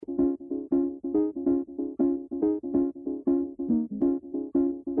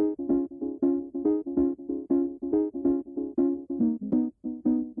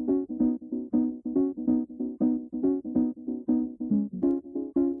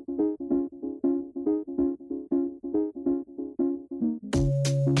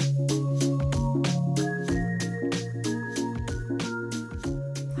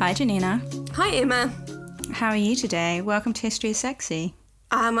Hi, Janina. Hi, Emma. How are you today? Welcome to History is Sexy.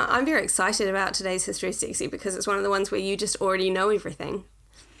 I'm very excited about today's History is Sexy because it's one of the ones where you just already know everything.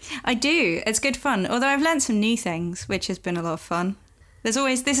 I do. It's good fun. Although I've learned some new things, which has been a lot of fun. This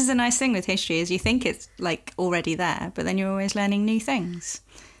is a nice thing with history, is you think it's like already there, but then you're always learning new things.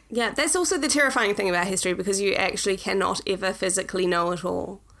 Yeah, that's also the terrifying thing about history because you actually cannot ever physically know it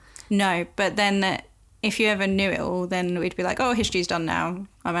all. No, but then if you ever knew it all, then we'd be like, oh, history's done now.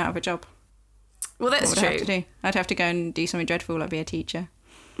 I'm out of a job. Well, that's true. I'd have to go and do something dreadful, like be a teacher.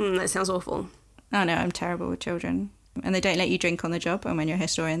 That sounds awful. Oh, no, I'm terrible with children. And they don't let you drink on the job. And when you're a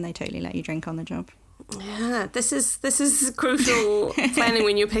historian, they totally let you drink on the job. Yeah, this is crucial planning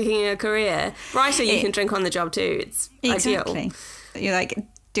when you're picking a career. Writer, you can drink on the job too. It's exactly. Ideal. You're like,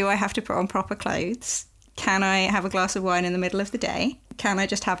 do I have to put on proper clothes? Can I have a glass of wine in the middle of the day? Can I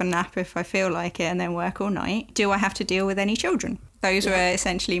just have a nap if I feel like it and then work all night? Do I have to deal with any children? Those were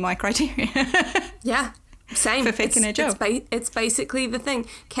essentially my criteria. Yeah. Same. For picking a job. It's basically the thing.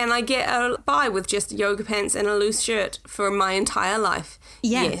 Can I get by with just yoga pants and a loose shirt for my entire life?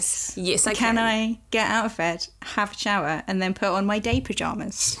 Yes. Yes, I can. Can I get out of bed, have a shower, and then put on my day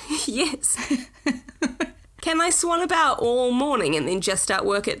pyjamas? Yes. Can I swan about all morning and then just start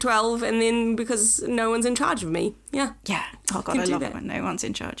work at 12 and then because no one's in charge of me? Yeah. Yeah. Oh, God, I love it when no one's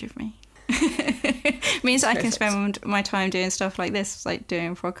in charge of me. It means I can spend my time doing stuff like this, like doing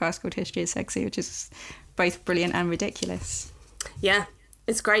a podcast called History is Sexy, which is both brilliant and ridiculous. Yeah,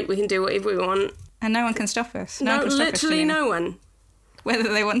 it's great. We can do whatever we want. And no one can stop us. No, literally no one.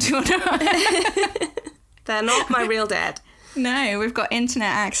 Whether they want to or not. They're not my real dad. No, we've got internet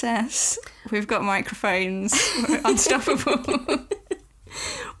access. We've got microphones. We're unstoppable.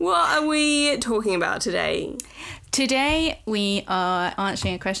 What are we talking about today? Today we are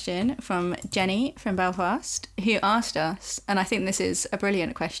answering a question from Jenny from Belfast, who asked us, and I think this is a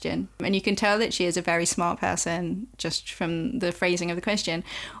brilliant question, and you can tell that she is a very smart person just from the phrasing of the question.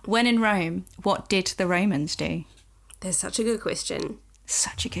 When in Rome, what did the Romans do? That's such a good question.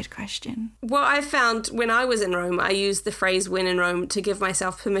 Such a good question. What I found when I was in Rome, I used the phrase when in Rome to give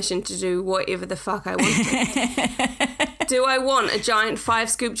myself permission to do whatever the fuck I wanted. Do I want a giant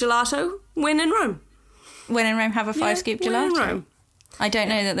 5-scoop gelato? When in Rome. When in Rome, have a 5-scoop gelato? When in Rome. I don't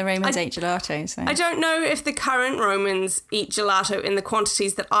know that the Romans ate gelato. So. I don't know if the current Romans eat gelato in the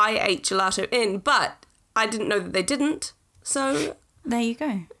quantities that I ate gelato in, but I didn't know that they didn't. So there you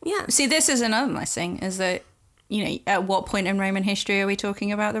go. Yeah. See, this is another nice thing, is that, you know, at what point in Roman history are we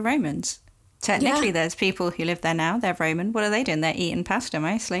talking about the Romans? Technically, there's people who live there now. They're Roman. What are they doing? They're eating pasta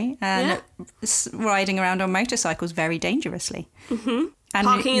mostly and riding around on motorcycles very dangerously. Mm-hmm. And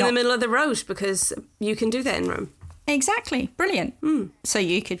parking in the middle of the road because you can do that in Rome. Exactly. Brilliant. So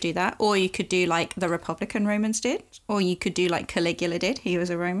you could do that, or you could do like the Republican Romans did, or you could do like Caligula did. He was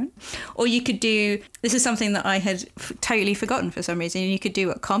a Roman. Or you could do, this is something that I had totally forgotten for some reason, you could do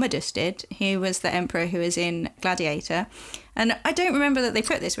what Commodus did. He was the emperor who was in Gladiator. And I don't remember that they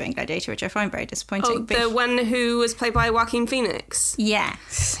put this way in Gladiator, which I find very disappointing. Oh, the one who was played by Joaquin Phoenix?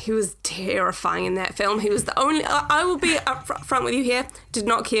 Yes. He was terrifying in that film. He was the only... I will be up front with you here. Did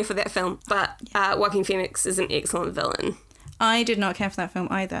not care for that film, but Joaquin Phoenix is an excellent villain. I did not care for that film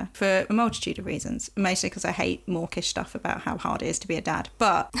either, for a multitude of reasons. Mostly because I hate mawkish stuff about how hard it is to be a dad.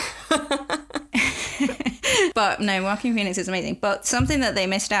 But... But no, Joaquin Phoenix is amazing. But something that they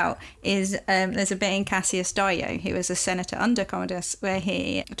missed out is there's a bit in Cassius Dio, who was a senator under Commodus, where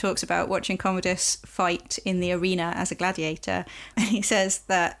he talks about watching Commodus fight in the arena as a gladiator. And he says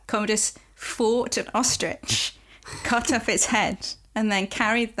that Commodus fought an ostrich, cut off its head, and then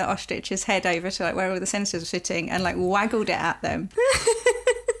carried the ostrich's head over to like where all the senators were sitting and like waggled it at them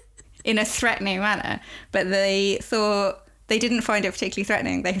in a threatening manner. But they didn't find it particularly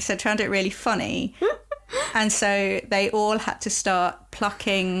threatening. They found it really funny. And so they all had to start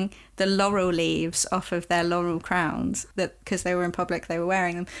plucking the laurel leaves off of their laurel crowns, that because they were in public, they were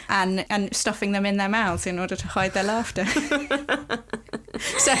wearing them, and stuffing them in their mouths in order to hide their laughter.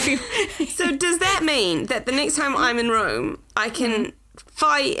 So does that mean that the next time I'm in Rome, I can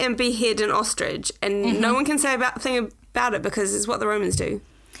fight and behead an ostrich and no one can say a thing about it because it's what the Romans do?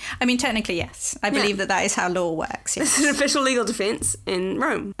 I mean, technically, yes. I believe that is how law works. Yes. It's an official legal defence in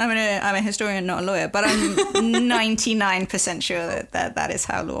Rome. I'm a historian, not a lawyer, but I'm 99% sure that is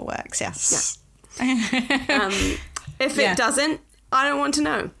how law works, yes. Yeah. If it doesn't, I don't want to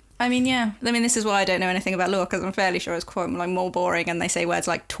know. I mean, yeah. I mean, this is why I don't know anything about law, because I'm fairly sure it's quite like more boring and they say words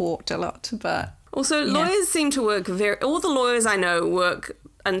like tort a lot, but... Also, lawyers seem to work all the lawyers I know work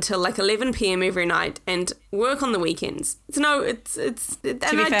until like 11 p.m. every night and work on the weekends. I don't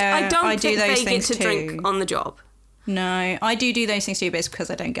think they get to drink on the job. No, I do those things too, but it's because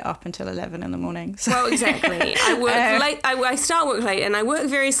I don't get up until 11 in the morning. So. Well, exactly. I work late. I start work late, and I work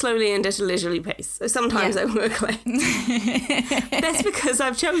very slowly and at a leisurely pace. So sometimes I work late. That's because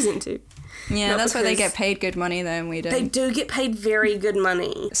I've chosen to. Yeah, not that's why they get paid good money, though, and we don't. They do get paid very good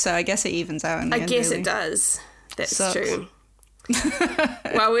money. So I guess it evens out in the end, guess really. It does. That's Sucks. true.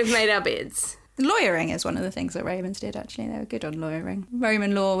 Well, we've made our beds. Lawyering is one of the things that Romans did, actually. They were good on lawyering.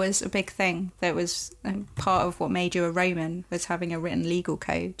 Roman law was a big thing. That was part of what made you a Roman, was having a written legal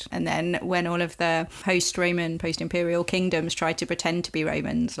code. And then when all of the post-Roman, post-imperial kingdoms tried to pretend to be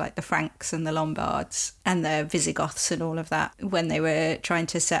Romans, like the Franks and the Lombards and the Visigoths and all of that, when they were trying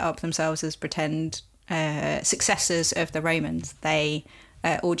to set up themselves as pretend successors of the Romans, they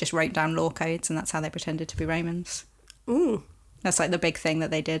all just wrote down law codes, and that's how they pretended to be Romans. Ooh. That's like the big thing that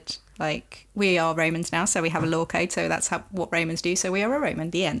they did. Like, we are Romans now, so we have a law code, so that's what Romans do, so we are a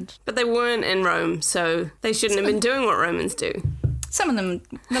Roman, the end. But they weren't in Rome, so they shouldn't have been doing what Romans do. Some of them,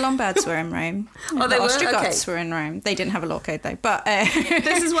 the Lombards were in Rome. Oh, they the were? Ostrogoths Okay. were in Rome. They didn't have a law code, though. But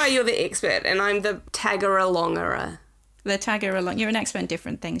This is why you're the expert, and I'm the tagger-alongerer. the tagger along. You're an expert in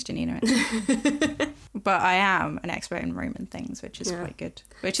different things, Janina. But I am an expert in Roman things, which is quite good.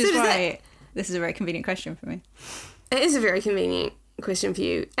 Which is why this is a very convenient question for me. It is a very convenient question for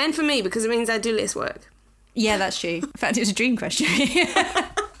you. And for me, because it means I do less work. Yeah, that's true. In fact, it's a dream question.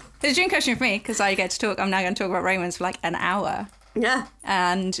 It's a dream question for me, because I get to talk. I'm now going to talk about Romans for like an hour. Yeah.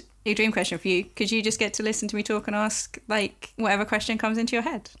 And a dream question for you, because you just get to listen to me talk and ask like whatever question comes into your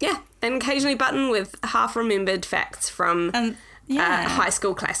head. Yeah. And occasionally button with half-remembered facts from high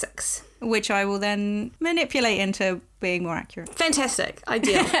school classics. Which I will then manipulate into being more accurate. Fantastic.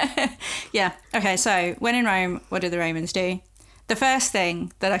 Ideal. Yeah. Okay, so when in Rome, what did the Romans do? The first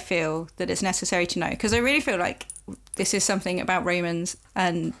thing that I feel that it's necessary to know, because I really feel like this is something about Romans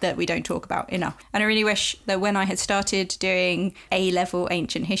and that we don't talk about enough. And I really wish that when I had started doing A-level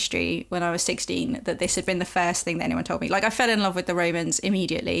ancient history when I was 16, that this had been the first thing that anyone told me. Like, I fell in love with the Romans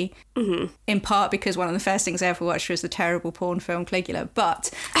immediately, in part because one of the first things I ever watched was the terrible porn film Caligula.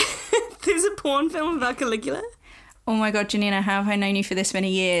 But There's a porn film about Caligula? oh my God, Janina, how have I known you for this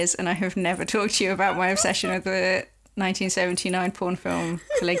many years and I have never talked to you about my obsession with the 1979 porn film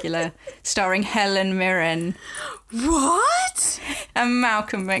Caligula, starring Helen Mirren What? and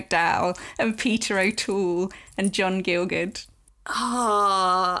Malcolm McDowell and Peter O'Toole and John Gielgud.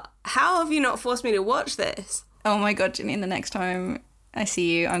 Oh, how have you not forced me to watch this? Oh my God, Janine, the next time I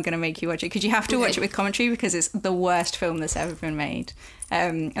see you, I'm going to make you watch it, because you have to watch it with commentary, because it's the worst film that's ever been made.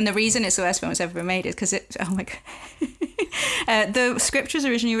 And the reason it's the worst film that's ever been made is because it, oh my God. The script was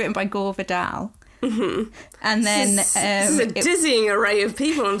originally written by Gore Vidal. Mm-hmm. And then This is a dizzying array of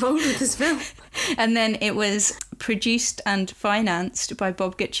people involved with this film. and then it was produced and financed by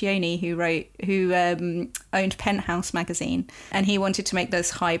Bob Guccione, who owned Penthouse magazine, and he wanted to make this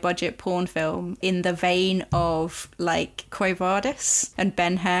high budget porn film in the vein of like Quo Vadis and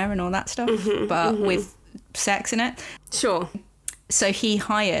Ben-Hur and all that stuff, but with sex in it. Sure. So he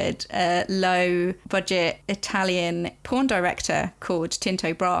hired a low-budget Italian porn director called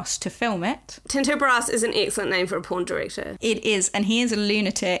Tinto Brass to film it. Tinto Brass is an excellent name for a porn director. It is, and he is a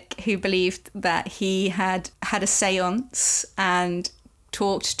lunatic who believed that he had a seance and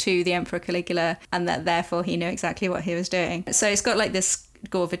talked to the Emperor Caligula, and that therefore he knew exactly what he was doing. So it's got like this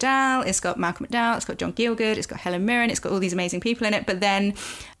Gore Vidal, it's got Malcolm McDowell, it's got John Gielgud, it's got Helen Mirren, it's got all these amazing people in it, but then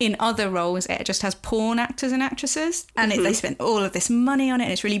in other roles it just has porn actors and actresses, and they spent all of this money on it,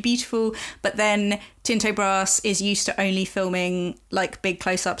 and it's really beautiful, but then Tinto Brass is used to only filming like big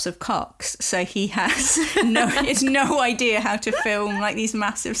close-ups of cocks, so he has no idea how to film like these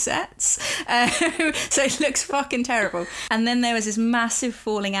massive sets, so it looks fucking terrible. And then there was this massive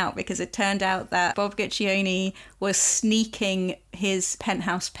falling out because it turned out that Bob Guccione was sneaking his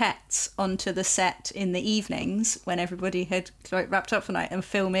Penthouse pets onto the set in the evenings when everybody had like wrapped up for the night, and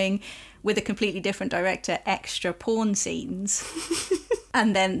filming with a completely different director extra porn scenes.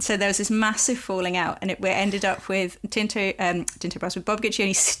 And then, so there was this massive falling out, and we ended up with Tinto Brass, with Bob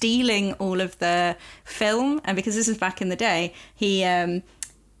Guccione stealing all of the film. And because this is back in the day, he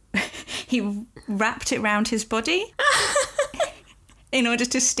wrapped it around his body in order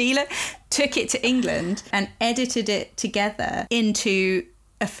to steal it, took it to England and edited it together into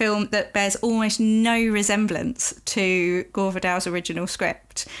a film that bears almost no resemblance to Gore Vidal's original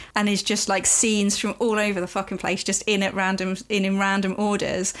script, and is just like scenes from all over the fucking place, just in random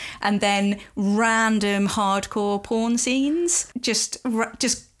orders, and then random hardcore porn scenes just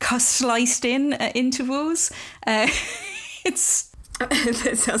sliced in at intervals. It's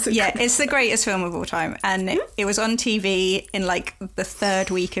That sounds incredible. it's the greatest film of all time, and it was on TV in like the third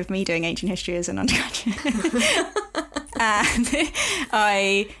week of me doing ancient history as an undergraduate. And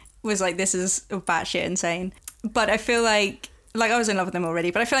I was like, this is batshit insane. But I feel like I was in love with them already,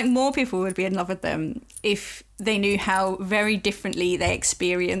 but I feel like more people would be in love with them if they knew how very differently they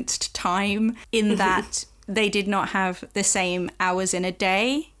experienced time, in that they did not have the same hours in a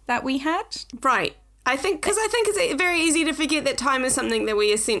day that we had. Right. I think it's very easy to forget that time is something that we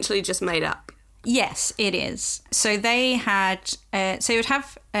essentially just made up. Yes, it is. So they had, so you would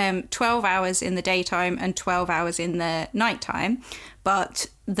have 12 hours in the daytime and 12 hours in the nighttime, but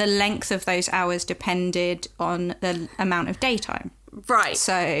the length of those hours depended on the amount of daytime. Right.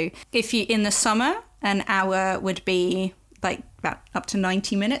 So if you, in the summer, an hour would be like about up to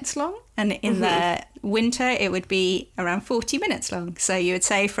 90 minutes long, and in the winter it would be around 40 minutes long. So you would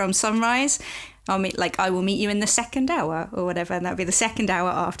say from sunrise, I will meet you in the second hour or whatever, and that would be the second hour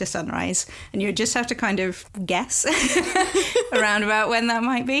after sunrise. And you would just have to kind of guess around about when that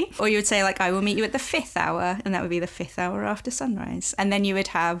might be. Or you would say, like, I will meet you at the fifth hour, and that would be the fifth hour after sunrise. And then you would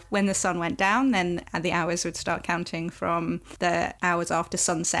have, when the sun went down, then the hours would start counting from the hours after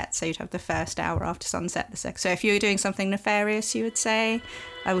sunset. So you'd have the first hour after sunset, the second. So if you were doing something nefarious, you would say,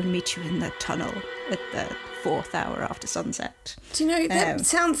 I will meet you in the tunnel at the fourth hour after sunset. Do you know, that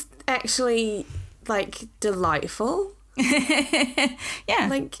sounds actually like delightful. Yeah.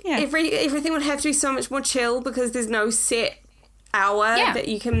 Like everything would have to be so much more chill because there's no set hour that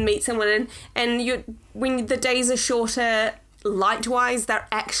you can meet someone in, and when the days are shorter light-wise, they're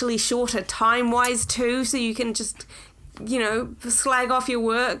actually shorter time-wise too, so you can just, slag off your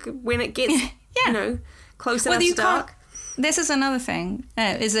work when it gets close enough to dark. This is another thing,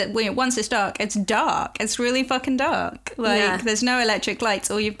 is that once it's dark. It's really fucking dark. There's no electric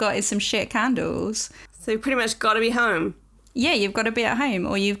lights. All you've got is some shit candles. So you pretty much got to be home. Yeah, you've got to be at home,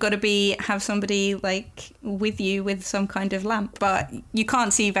 or you've got to have somebody with you with some kind of lamp. But you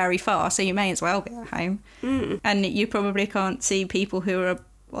can't see very far, so you may as well be at home. And you probably can't see people who are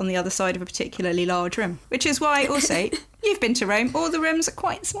on the other side of a particularly large room, which is why also you've been to Rome, all the rooms are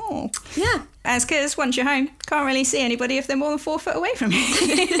quite small. Yeah. As because once you're home, can't really see anybody if they're more than 4 foot away from you.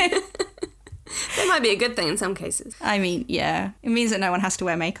 That might be a good thing in some cases. I mean, yeah. It means that no one has to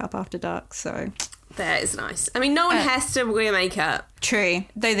wear makeup after dark, so... That is nice. I mean, no one has to wear makeup. True.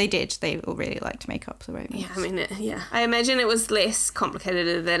 Though they did. They all really liked makeup, the Romans. Yeah, I mean, I imagine it was less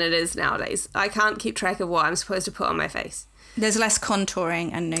complicated than it is nowadays. I can't keep track of what I'm supposed to put on my face. There's less contouring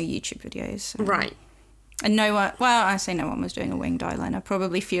and no YouTube videos. Right. And no one, well, I say no one was doing a winged eyeliner.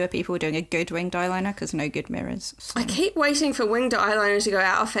 Probably fewer people were doing a good winged eyeliner because no good mirrors. So. I keep waiting for winged eyeliner to go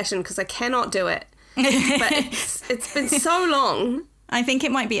out of fashion because I cannot do it. But it's been so long. I think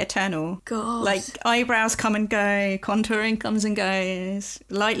it might be eternal. God. Like, eyebrows come and go, contouring comes and goes,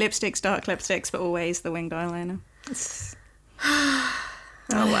 light lipsticks, dark lipsticks, but always the winged eyeliner. Oh,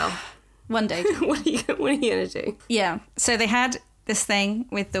 well. One day. What are you going to do? Yeah. So they had this thing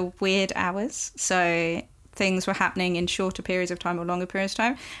with the weird hours. So things were happening in shorter periods of time or longer periods of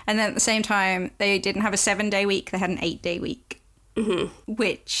time. And then at the same time, they didn't have a 7-day week. They had an 8-day week,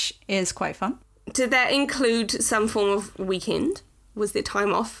 which is quite fun. Did that include some form of weekend? Was there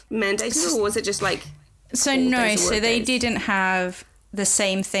time off mandated, or was it just like... So no, so they didn't have the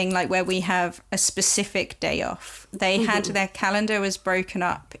same thing like where we have a specific day off. They had, their calendar was broken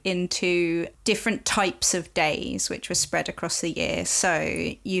up into different types of days, which were spread across the year.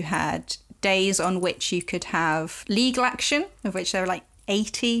 So you had days on which you could have legal action, of which there were like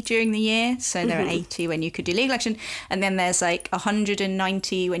 80 during the year. So there are 80 when you could do legal action. And then there's like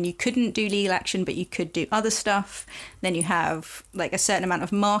 190 when you couldn't do legal action, but you could do other stuff. Then you have like a certain amount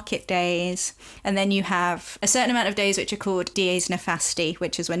of market days. And then you have a certain amount of days which are called dies nefasti,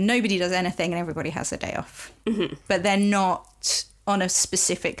 which is when nobody does anything and everybody has a day off. But they're not on a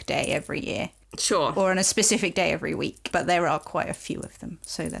specific day every year. Sure. Or on a specific day every week. But there are quite a few of them.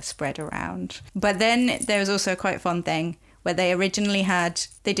 So they're spread around. But then there was also quite a fun thing where they originally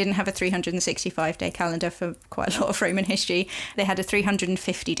they didn't have a 365-day calendar for quite a lot of Roman history. They had a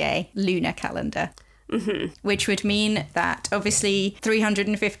 350-day lunar calendar, which would mean that obviously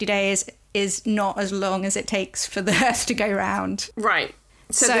 350 days is not as long as it takes for the Earth to go round. Right.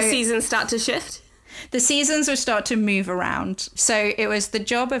 So the seasons start to shift? The seasons would start to move around. So it was the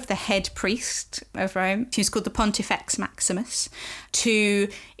job of the head priest of Rome, who's called the Pontifex Maximus, to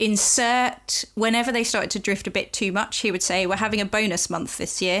insert, whenever they started to drift a bit too much, he would say, we're having a bonus month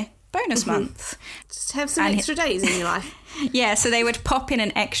this year. Bonus month. Just have some extra days in your life. Yeah, so they would pop in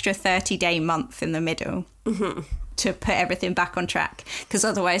an extra 30-day month in the middle. To put everything back on track. Because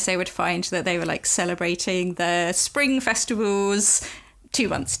otherwise they would find that they were like celebrating the spring festivals 2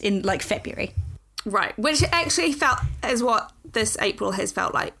 months in like February. Right, which actually felt as what this April has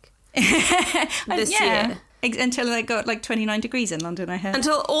felt like this year. Until it got like 29 degrees in London, I heard.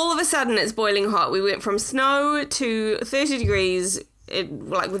 Until all of a sudden it's boiling hot. We went from snow to 30 degrees,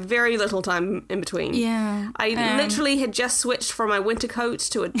 with very little time in between. Yeah. I literally had just switched from my winter coat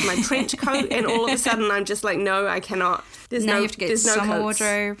to my trench coat, and all of a sudden I'm just like, no, I cannot. You have to get summer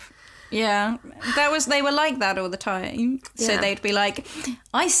wardrobe. Yeah, they were like that all the time. So they'd be like,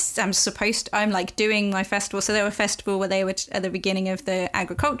 I'm like doing my festival. So there were a festival where they would, at the beginning of the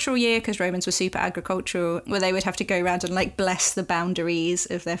agricultural year, because Romans were super agricultural, where they would have to go around and like bless the boundaries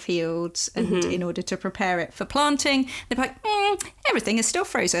of their fields, and in order to prepare it for planting, they'd be like, everything is still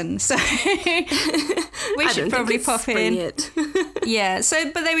frozen, so we should probably pop in. Yeah,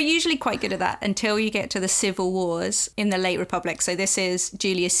 but they were usually quite good at that until you get to the civil wars in the late Republic. So this is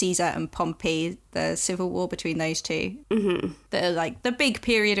Julius Caesar and Pompey, the civil war between those two. Mm-hmm. The like the big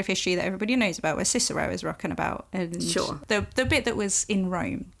period of history that everybody knows about, where Cicero is rocking about. And sure. The bit that was in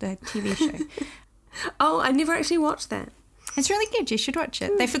Rome, the TV show. Oh, I never actually watched that. It's really good. You should watch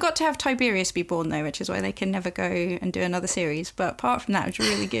it. They forgot to have Tiberius be born, though, which is why they can never go and do another series. But apart from that, it was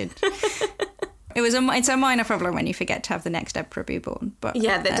really good. It's a minor problem when you forget to have the next emperor be born. But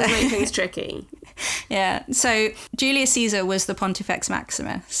yeah, that does make things tricky. Yeah. So Julius Caesar was the Pontifex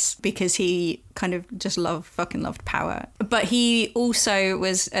Maximus because he kind of just fucking loved power. But he also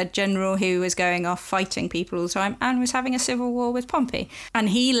was a general who was going off fighting people all the time and was having a civil war with Pompey. And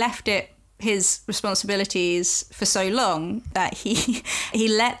he left his responsibilities for so long that he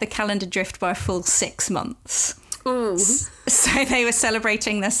let the calendar drift by a full 6 months. Ooh. So they were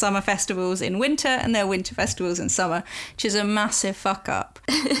celebrating their summer festivals in winter and their winter festivals in summer, which is a massive fuck up.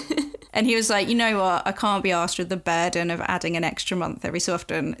 And he was like, you know what, I can't be asked with the burden of adding an extra month every so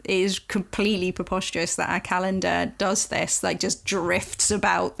often. It is completely preposterous that our calendar does this, like just drifts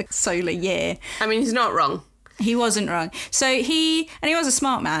about the solar year. I mean, he's not wrong. He wasn't wrong. So he was a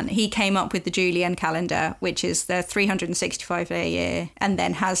smart man. He came up with the Julian calendar, which is the 365-day year, and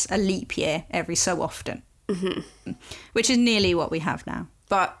then has a leap year every so often. Mm-hmm. Which is nearly what we have now.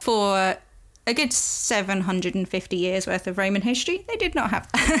 But for a good 750 years worth of Roman history, they did not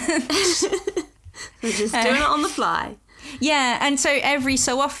have that. They're just doing it on the fly. Yeah, and so every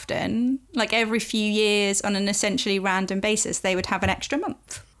so often, like every few years on an essentially random basis, they would have an extra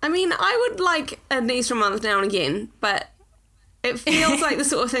month. I mean, I would like an extra month now and again, but it feels like the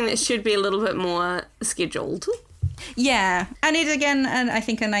sort of thing that should be a little bit more scheduled. Yeah, and it again, and I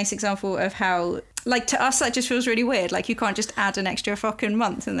think a nice example of how, like, to us that just feels really weird. Like, you can't just add an extra fucking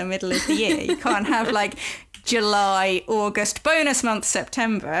month in the middle of the year. You can't have like July, August, bonus month,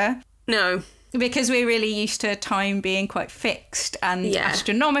 September. No. Because we're really used to time being quite fixed and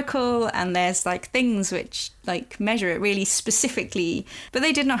astronomical, and there's like things which like measure it really specifically, but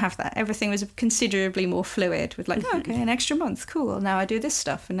they did not have that. Everything was considerably more fluid with like, okay, an extra month, cool, now I do this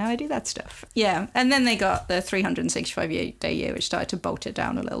stuff and now I do that stuff. Yeah, and then they got the 365-day year, which started to bolt it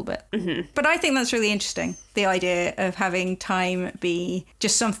down a little bit. Mm-hmm. But I think that's really interesting, the idea of having time be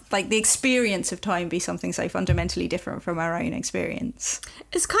just like the experience of time be something so fundamentally different from our own experience.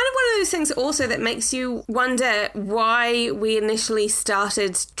 It's kind of one of those things also that makes you wonder why we initially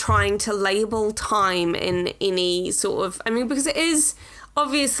started trying to label time in any sort of... I mean, because it is...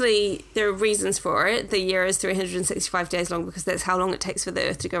 Obviously, there are reasons for it. The year is 365 days long because that's how long it takes for the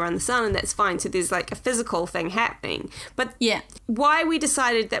Earth to go around the sun, and that's fine. So there's like a physical thing happening. But why we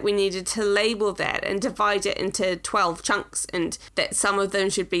decided that we needed to label that and divide it into 12 chunks, and that some of them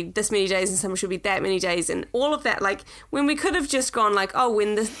should be this many days and some should be that many days, and all of that, like, when we could have just gone like, oh,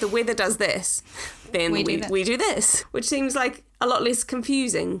 when the weather does this, then we do this, which seems like a lot less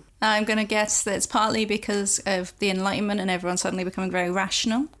confusing. I'm going to guess that it's partly because of the Enlightenment and everyone suddenly becoming very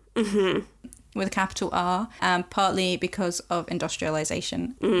rational, with a capital R, and partly because of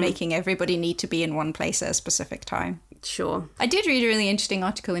industrialization, making everybody need to be in one place at a specific time. Sure. I did read a really interesting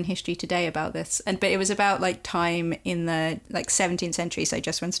article in History Today about this, but it was about like time in the like 17th century, so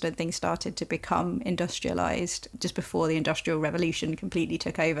just when things started to become industrialized, just before the Industrial Revolution completely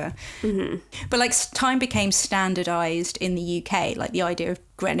took over. Mm-hmm. But like time became standardized in the UK, like the idea of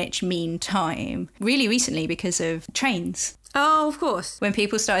Greenwich Mean Time, really recently because of trains. Oh, of course. When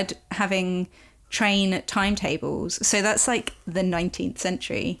people started having train timetables. So that's like the 19th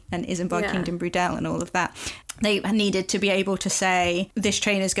century and Isambard Kingdom Brudel and all of that. they needed to be able to say this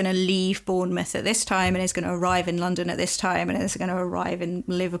train is going to leave Bournemouth at this time and is going to arrive in London at this time and is going to arrive in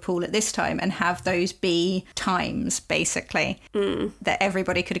Liverpool at this time, and have those be times, basically, that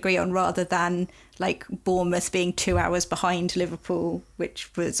everybody could agree on, rather than like Bournemouth being 2 hours behind Liverpool,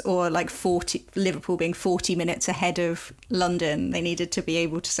 or like Liverpool being 40 minutes ahead of London. They needed to be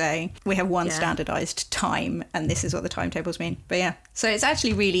able to say, we have one standardised time and this is what the timetables mean. But yeah, so it's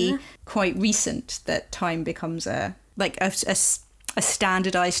actually really quite recent that time becomes a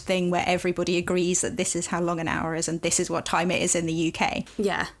standardised thing where everybody agrees that this is how long an hour is and this is what time it is in the UK.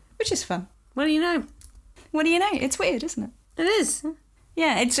 Yeah. Which is fun. What do you know? What do you know? It's weird, isn't it? It is.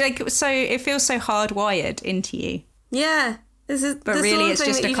 Yeah, it's like, so it feels so hardwired into you. Yeah. But really it's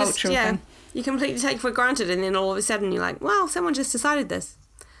just a cultural thing. You completely take for granted, and then all of a sudden you're like, wow, someone just decided this.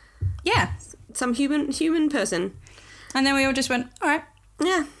 Yeah. Some human person. And then we all just went, all right.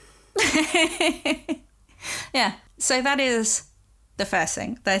 Yeah. Yeah. So that is the first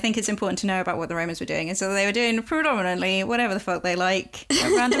thing that I think it's important to know about what the Romans were doing, is that they were doing predominantly whatever the fuck they like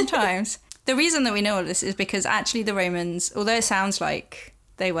at random times. The reason that we know all this is because actually the Romans, although it sounds like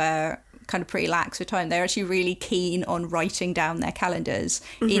they were kind of pretty lax with time, they're actually really keen on writing down their calendars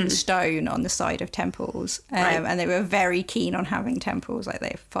in stone on the side of temples. And they were very keen on having temples. Like,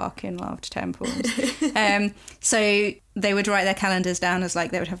 they fucking loved temples. So they would write their calendars down as, like,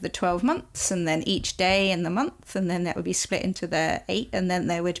 they would have the 12 months, and then each day in the month, and then that would be split into the 8, and then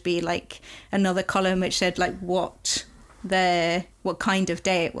there would be like another column which said like what kind of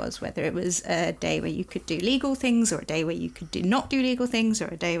day it was, whether it was a day where you could do legal things, or a day where you could not do legal things, or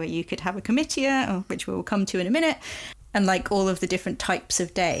a day where you could have a comitia, which we'll come to in a minute, and like all of the different types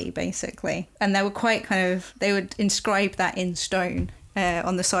of day, basically. And they were quite they would inscribe that in stone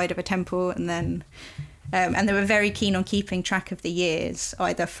on the side of a temple, and then and they were very keen on keeping track of the years,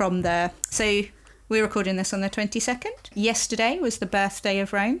 either from so we're recording this on the 22nd. Yesterday was the birthday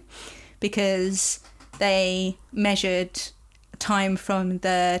of Rome, because they measured time from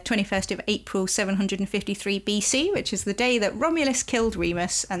the 21st of April 753 BC, which is the day that Romulus killed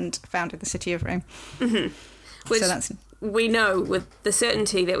Remus and founded the city of Rome. Which so that's, we know with the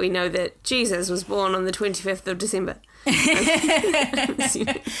certainty that we know that Jesus was born on the 25th of December. Yeah.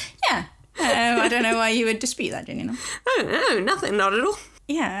 I don't know why you would dispute that, Janina. Oh, no, nothing, not at all.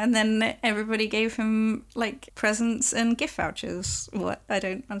 Yeah, and then everybody gave him like presents and gift vouchers. What? I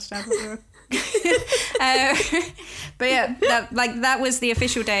don't understand what they were. But yeah, that was the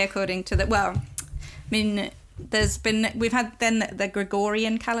official day according to we've had then the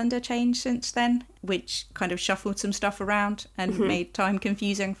Gregorian calendar change since then, which kind of shuffled some stuff around and made time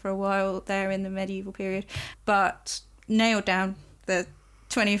confusing for a while there in the medieval period, but nailed down the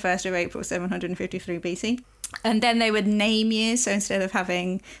 21st of April 753 BC. And then they would name years, so instead of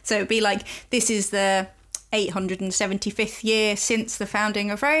so it'd be like, this is the 875th year since the founding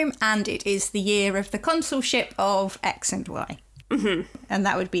of Rome, and it is the year of the consulship of X and Y. And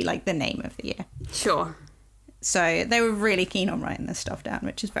that would be like the name of the year. Sure. So they were really keen on writing this stuff down,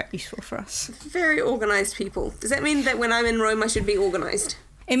 which is very useful for us. Very organised people. Does that mean that when I'm in Rome I should be organised?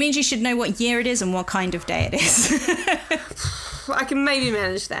 It means you should know what year it is and what kind of day it is. I can maybe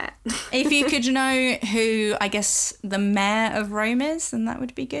manage that. If you could know who, I guess, the mayor of Rome is, then that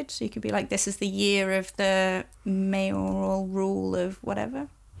would be good. So you could be like, this is the year of the mayoral rule of whatever.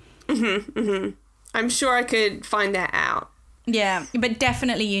 I'm sure I could find that out. Yeah, but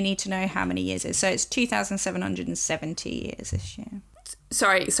definitely you need to know how many years it is. So it's 2,770 years this year.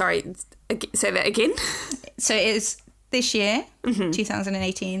 Sorry. Say that again. So it is this year,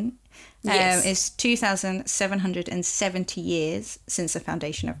 2018. Yes. Is 2,770 years since the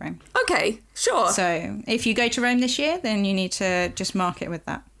foundation of Rome. Okay, sure. So if you go to Rome this year, then you need to just mark it with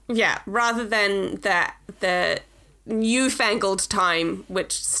that. Yeah, rather than the newfangled time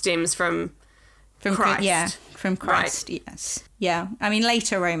which stems from Christ. Yeah, from Christ, right. Yes. Yeah, I mean,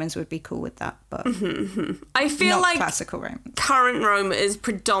 later Romans would be cool with that, but I feel not like classical Romans. Current Rome is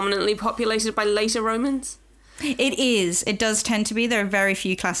predominantly populated by later Romans. It is. It does tend to be. There are very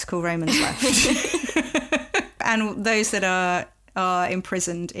few classical Romans left. And those that are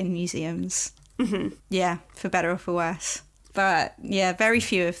imprisoned in museums. Yeah, for better or for worse. But yeah, very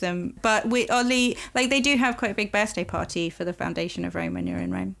few of them. But they do have quite a big birthday party for the foundation of Rome when you're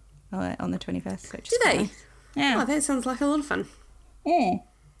in Rome on the 21st. Do they? Nice. Yeah. Oh, that sounds like a lot of fun. Mm.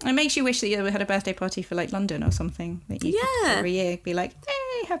 It makes you wish that you had a birthday party for like London or something. That you could every year be like,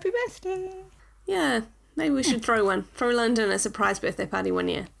 hey, happy birthday. Yeah. Maybe we should throw one. Throw London a surprise birthday party one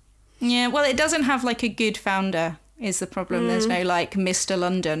year. Yeah, well, it doesn't have like a good founder is the problem. There's no like Mr.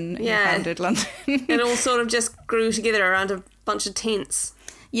 London who founded London. It all sort of just grew together around a bunch of tents.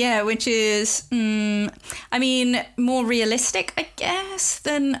 Yeah, which is, more realistic, I guess,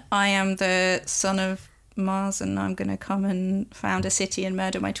 than I am the son of Mars and I'm going to come and found a city and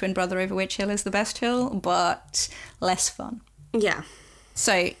murder my twin brother over which hill is the best hill, but less fun. Yeah.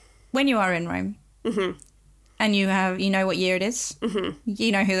 So when you are in Rome and you know what year it is,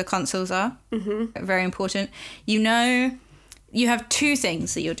 you know who the consuls are, very important. You have two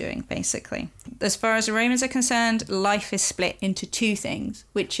things that you're doing, basically. As far as the Romans are concerned, life is split into two things,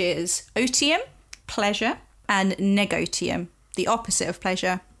 which is otium, pleasure, and negotium, the opposite of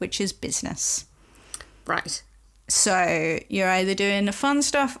pleasure, which is business. Right. So you're either doing the fun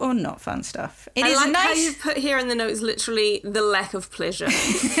stuff or not fun stuff. I like how you've put here in the notes literally the lack of pleasure.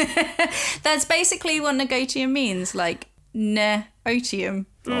 That's basically what negotium means, like ne-otium,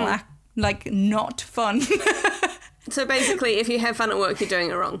 like not fun. So basically, if you have fun at work, you're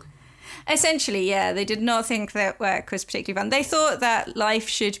doing it wrong. Essentially, yeah. They did not think that work was particularly fun. They thought that life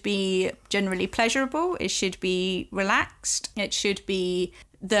should be generally pleasurable. It should be relaxed. It should be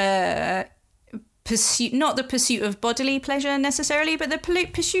the pursuit, not the pursuit of bodily pleasure necessarily, but the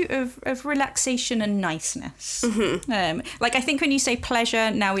pursuit of relaxation and niceness. Like, I think when you say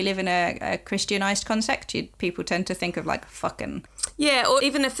pleasure, now we live in a Christianized concept, people tend to think of like fucking. Yeah, or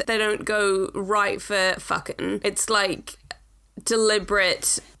even if they don't go right for fucking, it's like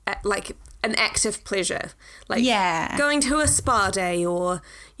deliberate, like an act of pleasure. Like going to a spa day or,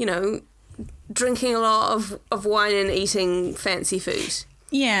 drinking a lot of wine and eating fancy food.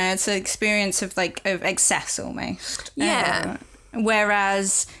 Yeah, it's an experience of excess almost. Yeah.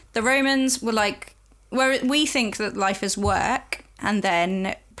 Whereas the Romans were like, where we think that life is work and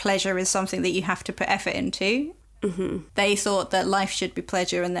then pleasure is something that you have to put effort into. They thought that life should be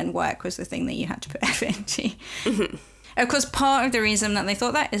pleasure and then work was the thing that you had to put effort into. Of course, part of the reason that they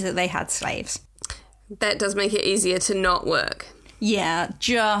thought that is that they had slaves. That does make it easier to not work. Yeah,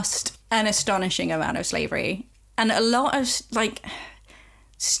 just an astonishing amount of slavery. And a lot of,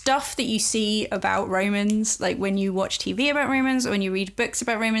 stuff that you see about Romans, like when you watch TV about Romans or when you read books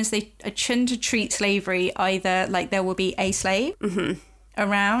about Romans, they tend to treat slavery either like there will be a slave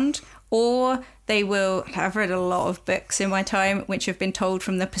around, or they will. I've read a lot of books in my time which have been told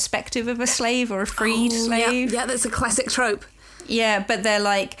from the perspective of a slave or a freed slave. Yeah, that's a classic trope. Yeah, but they're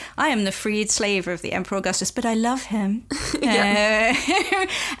like, I am the freed slave of the Emperor Augustus, but I love him.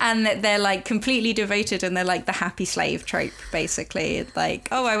 And they're like completely devoted and they're like the happy slave trope, basically. It's like,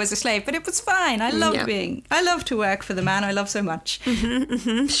 oh, I was a slave, but it was fine. I love to work for the man I love so much.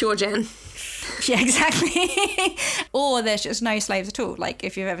 Sure, Jen. Yeah, exactly. Or there's just no slaves at all. Like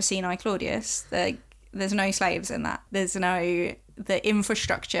if you've ever seen I, Claudius, there's no slaves in that. The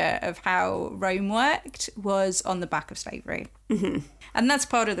infrastructure of how Rome worked was on the back of slavery. And that's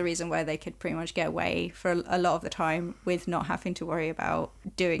part of the reason why they could pretty much get away for a lot of the time with not having to worry about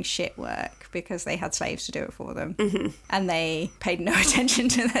doing shit work because they had slaves to do it for them. And they paid no attention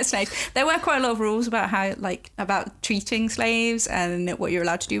to their slaves. There were quite a lot of rules about about treating slaves and what you're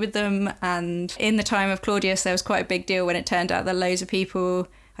allowed to do with them. And in the time of Claudius, there was quite a big deal when it turned out that loads of people,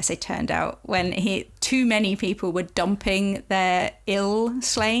 I say turned out, when too many people were dumping their ill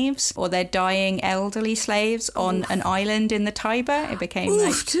slaves or their dying elderly slaves on an island in the Tiber. It became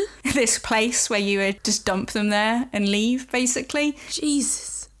this place where you would just dump them there and leave, basically.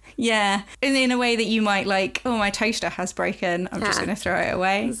 Jesus. Yeah. In a way that you might my toaster has broken. I'm just going to throw it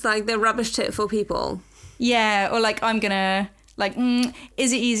away. It's like the rubbish tip for people. Yeah. Or I'm going to...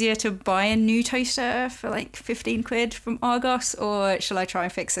 is it easier to buy a new toaster for 15 quid from Argos, or shall I try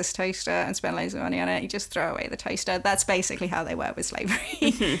and fix this toaster and spend loads of money on it? You just throw away the toaster. That's basically how they were with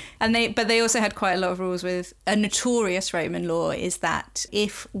slavery. But they also had quite a lot of rules with a notorious Roman law is that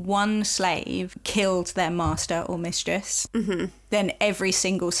if one slave killed their master or mistress, then every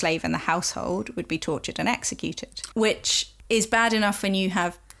single slave in the household would be tortured and executed, which is bad enough when you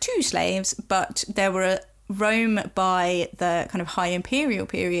have two slaves, but there were Rome, by the kind of high imperial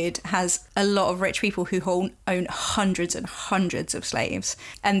period, has a lot of rich people who own hundreds and hundreds of slaves.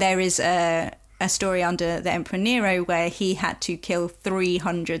 And there is a story under the Emperor Nero where he had to kill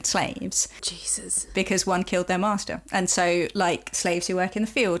 300 slaves. Jesus. Because one killed their master. And so, slaves who work in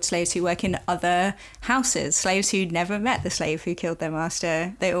the field, slaves who work in other houses, slaves who never met the slave who killed their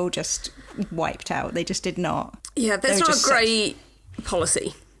master, they all just wiped out. They just did not. Yeah, that's not a great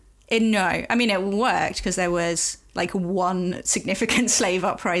policy. No, I mean, it worked because there was one significant slave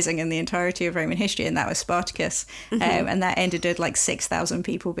uprising in the entirety of Roman history, and that was Spartacus. And that ended with 6,000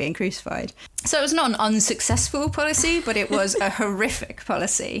 people being crucified. So it was not an unsuccessful policy, but it was a horrific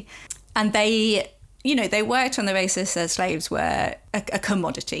policy. And they worked on the basis that slaves were a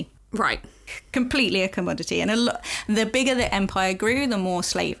commodity. Right. Completely a commodity. And the bigger the empire grew, the more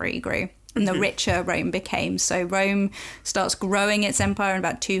slavery grew. And the richer Rome became. So Rome starts growing its empire in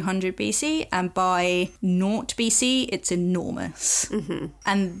about 200 BC. And by 0 BC, it's enormous.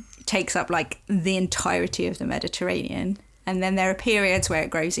 And takes up like the entirety of the Mediterranean. And then there are periods where it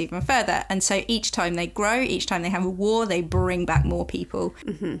grows even further. And so each time they grow, each time they have a war, they bring back more people.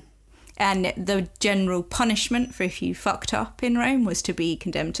 And the general punishment for if you fucked up in Rome was to be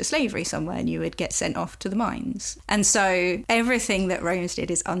condemned to slavery somewhere, and you would get sent off to the mines. And so everything that Romans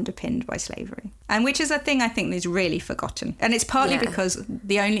did is underpinned by slavery, and which is a thing I think is really forgotten. And it's partly because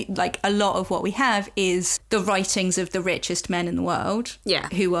a lot of what we have is the writings of the richest men in the world,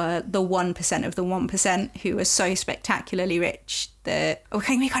 who are the 1% of the 1%, who are so spectacularly rich that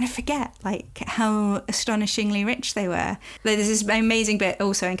we kind of forget like how astonishingly rich they were. There's this amazing bit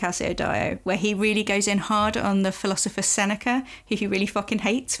also in Cassio Dio where he really goes in hard on the philosopher Seneca, who he really fucking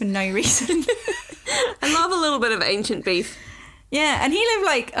hates for no reason. I love a little bit of ancient beef. Yeah, and he lived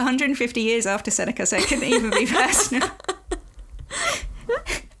like 150 years after Seneca, so it couldn't even be personal.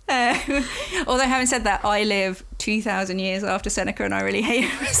 Although having said that, I live 2,000 years after Seneca and I really hate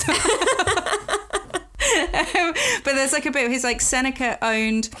him as well. But there's like a bit of his like Seneca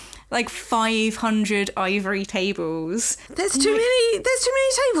owned like 500 ivory tables. There's too many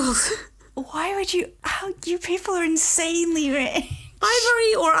tables. Why would you? Oh, you people are insanely rich.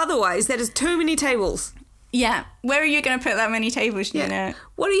 Ivory or otherwise, that is too many tables. Yeah. Where are you going to put that many tables, Gina?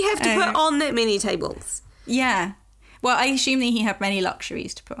 What do you have to put on that many tables? Yeah. Well, I assume that he had many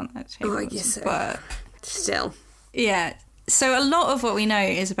luxuries to put on that table. Oh, I guess so. But still. Yeah. So a lot of what we know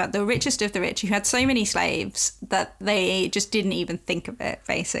is about the richest of the rich who had so many slaves that they just didn't even think of it,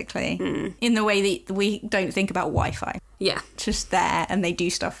 basically, in the way that we don't think about Wi-Fi. Yeah. It's just there and they do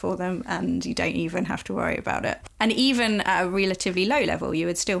stuff for them and you don't even have to worry about it. And even at a relatively low level, you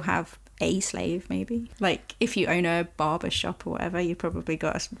would still have a slave, maybe. Like if you own a barber shop or whatever, you probably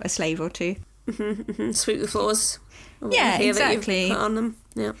got a slave or two. Sweep the floors. Yeah, exactly. Put on them.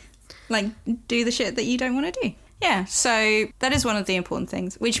 Yeah. Like do the shit that you don't want to do. Yeah, so that is one of the important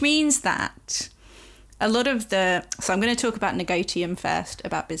things, which means that a lot of so I'm going to talk about negotium first,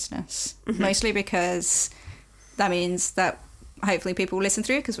 about business, mostly because that means that hopefully people will listen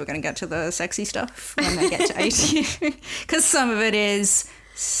through, because we're going to get to the sexy stuff when they get to OTU, because some of it is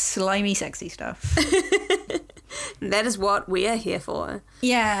slimy, sexy stuff. That is what we are here for.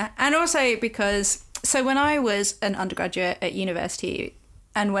 Yeah, and also because, so when I was an undergraduate at university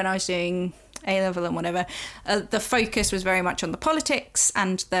and when I was doing A-level and whatever, the focus was very much on the politics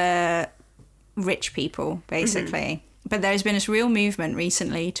and the rich people, basically. But there's been this real movement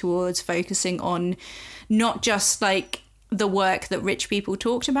recently towards focusing on not just like the work that rich people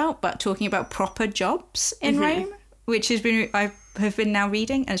talked about, but talking about proper jobs in Rome, which has been, I have been now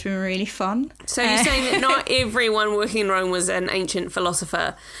reading, and it's been really fun. So you're saying that not everyone working in Rome was an ancient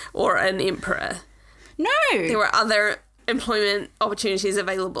philosopher or an emperor? No! There were other employment opportunities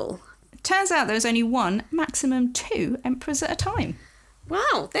available. Turns out there was only one, maximum 2 emperors at a time.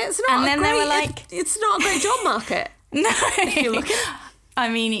 Wow, that's not it's not a great job market. No. If you're looking. I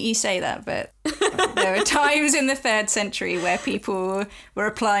mean, you say that, but there were times in the 3rd century where people were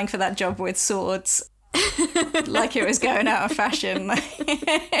applying for that job with swords like it was going out of fashion.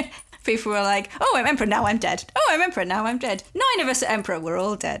 People were like, oh, I'm emperor, now I'm dead. Oh, I'm emperor, now I'm dead. 9 of us are emperor, we're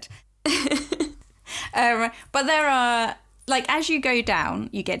all dead. But there are, like, as you go down,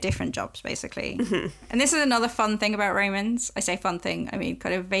 you get different jobs, basically. And this is another fun thing about Romans. I say fun thing, I mean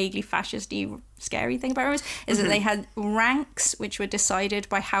kind of vaguely fascist-y, scary thing about Romans, is that they had ranks which were decided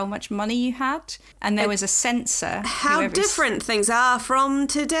by how much money you had. And there was a censor. How different things are from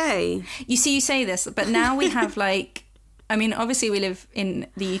today. You see, you say this, but now we have, like, I mean, obviously we live in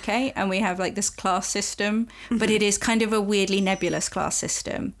the UK and we have, like, this class system, but it is kind of a weirdly nebulous class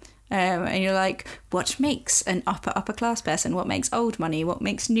system. And you're like, what makes an upper class person? What makes old money? What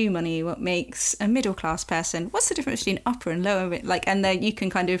makes new money? What makes a middle class person? What's the difference between upper and lower? Like, and then you can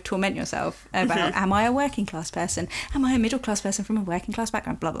kind of torment yourself about, am I a working class person? Am I a middle class person from a working class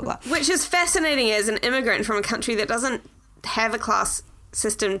background? Blah, blah, blah. Which is fascinating as an immigrant from a country that doesn't have a class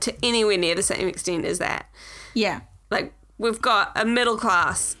system to anywhere near the same extent as that. Yeah. Like, we've got a middle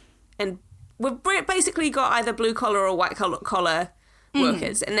class and we've basically got either blue collar or white collar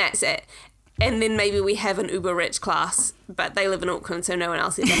workers, and that's it. And then maybe we have an uber rich class, but they live in Auckland, so no one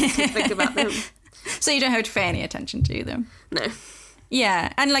else ever has to think about them. So you don't have to pay any attention to them. No.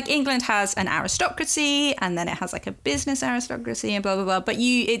 Yeah, and like England has an aristocracy, and then it has like a business aristocracy, and blah blah blah. But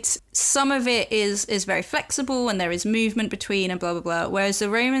it's some of it is very flexible, and there is movement between, and blah blah blah. Whereas the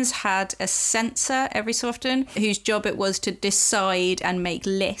Romans had a censor every so often, whose job it was to decide and make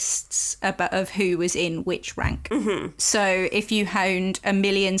lists of who was in which rank. Mm-hmm. So if you owned 1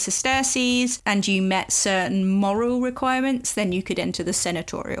 million sesterces and you met certain moral requirements, then you could enter the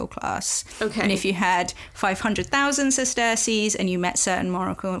senatorial class. Okay. And if you had 500,000 sesterces and you met certain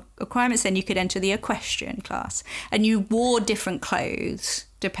moral requirements, then you could enter the equestrian class. And you wore different clothes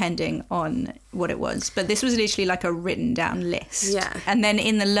depending on what it was. But this was literally like a written down list. Yeah. And then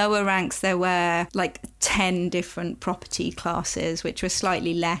in the lower ranks, there were like 10 different property classes, which were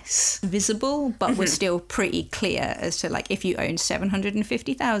slightly less visible, but were still pretty clear as to like, if you owned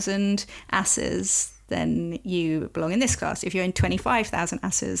 750,000 asses, then you belong in this class. If you own 25,000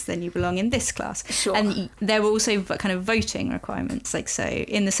 asses, then you belong in this class. Sure. And there were also kind of voting requirements. Like, so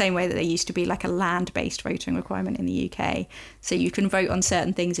in the same way that there used to be like a land-based voting requirement in the UK. So you can vote on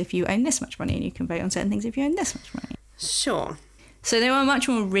certain things if you own this much money, and you can vote on certain things if you own this much money. Sure. So they were much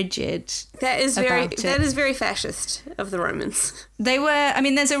more rigid. That is very fascist of the Romans. They were, I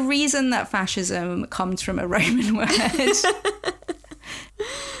mean, there's a reason that fascism comes from a Roman word.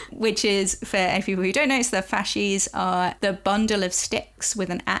 Which is, for any people who don't know, so the fasces are the bundle of sticks with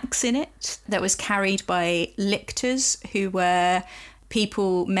an axe in it that was carried by lictors, who were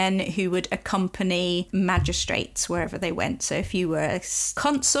men who would accompany magistrates wherever they went. So if you were a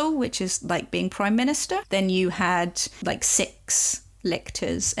consul, which is like being prime minister, then you had like 6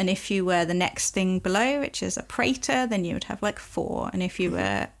 lictors. And if you were the next thing below, which is a praetor, then you would have like 4. And if you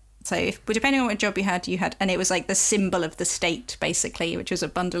were... So depending on what job you had, and it was like the symbol of the state, basically, which was a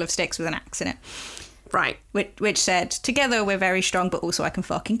bundle of sticks with an axe in it. Right. Which said, together we're very strong, but also I can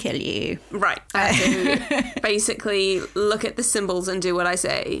fucking kill you. Right. So basically, look at the symbols and do what I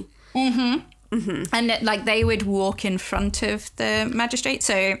say. Mm-hmm. Mm-hmm. And like they would walk in front of the magistrate.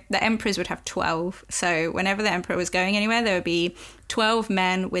 So the emperors would have 12. So whenever the emperor was going anywhere, there would be 12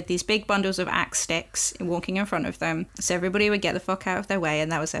 men with these big bundles of axe sticks walking in front of them. So everybody would get the fuck out of their way,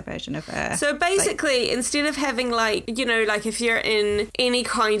 and that was their version of So basically, instead of having like, you know, like if you're in any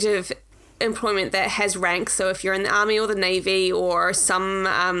kind of employment that has ranks, so if you're in the army or the navy or some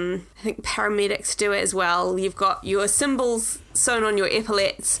I think paramedics do it as well, you've got your symbols sewn on your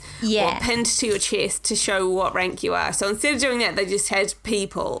epaulets or pinned to your chest to show what rank you are. So instead of doing that, they just had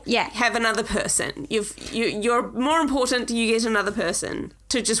people have another person. You're more important, you get another person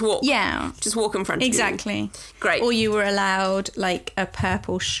to just walk in front of you. Exactly. Great. Or you were allowed like a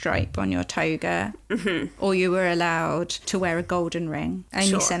purple stripe on your toga, or you were allowed to wear a golden ring.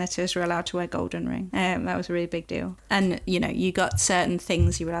 Only senators were allowed to wear golden ring. That was a really big deal. And you know, you got certain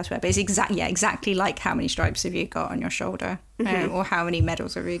things you were allowed to wear, but it's exactly like how many stripes have you got on your shoulder, or how many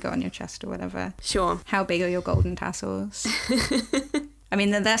medals have you got on your chest, or whatever. Sure. How big are your golden tassels? I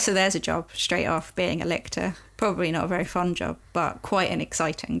mean, so there's a job straight off, being a lictor. Probably not a very fun job, but quite an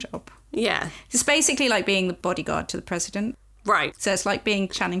exciting job. Yeah. It's basically like being the bodyguard to the president. Right. So it's like being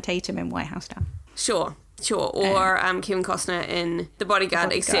Channing Tatum in White House Down. Sure. Or Kevin Costner in The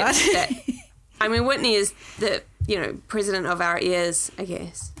Bodyguard, except that, I mean, Whitney is the, you know, president of our ears, I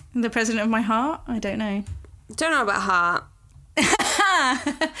guess. The president of my heart? I don't know. Don't know about heart.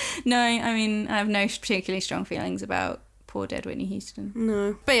 No, I mean, I have no particularly strong feelings about poor dead Whitney Houston.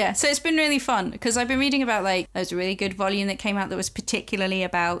 No. But yeah, so it's been really fun because I've been reading about there's a really good volume that came out that was particularly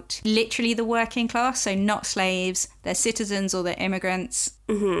about literally the working class, so not slaves, they're citizens or they're immigrants,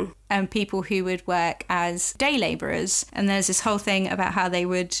 and people who would work as day labourers. And there's this whole thing about how they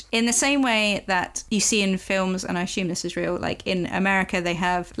would, in the same way that you see in films, and I assume this is real, like in America they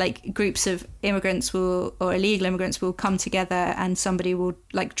have like groups of immigrants or illegal immigrants will come together, and somebody will,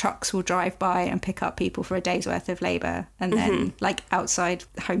 like trucks will drive by and pick up people for a day's worth of labour, and then like outside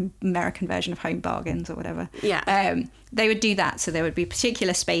home American version of Home Bargains or whatever. Yeah. They would do that. So there would be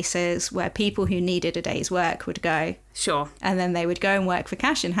particular spaces where people who needed a day's work would go. Sure. And then they would go and work for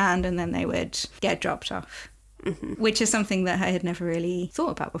cash in hand, and then they would get dropped off. Which is something that I had never really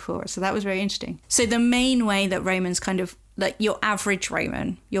thought about before. So that was very interesting. So the main way that Romans kind of, like your average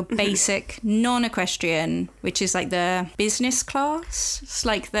Roman, your basic non-equestrian, which is like the business class, it's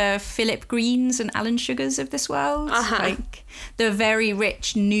like the Philip Greens and Alan Sugars of this world, like the very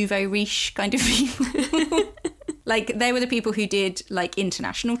rich nouveau riche kind of people. Like they were the people who did like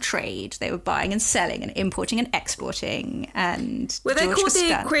international trade. They were buying and selling and importing and exporting. And were they called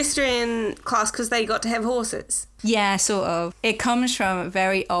the equestrian class because they got to have horses? Yeah, sort of. It comes from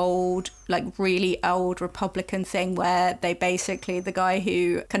very old like really old Republican thing where they basically, the guy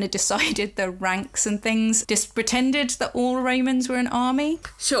who kind of decided the ranks and things just pretended that all Romans were an army.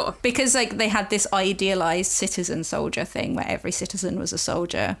 Sure. Because like they had this idealized citizen soldier thing where every citizen was a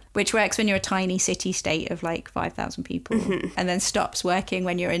soldier, which works when you're a tiny city state of like 5,000 people, and then stops working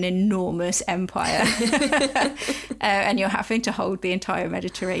when you're an enormous empire and you're having to hold the entire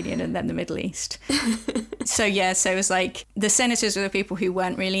Mediterranean and then the Middle East. So it was like the senators were the people who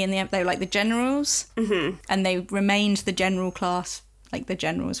weren't really in they were like the generals, and they remained the general class, like the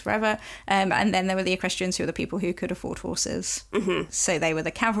generals forever. And then there were the equestrians, who were the people who could afford horses. So they were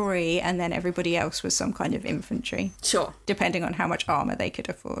the cavalry, and then everybody else was some kind of infantry. Sure. Depending on how much armour they could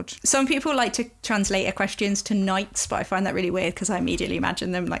afford. Some people like to translate equestrians to knights, but I find that really weird because I immediately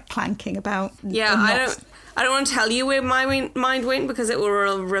imagine them like clanking about. Yeah, I don't want to tell you where my mind went because it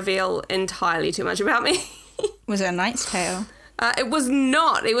will reveal entirely too much about me. Was it A Knight's Tale? It was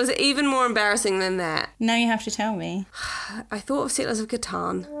not. It was even more embarrassing than that. Now you have to tell me. I thought of Settlers of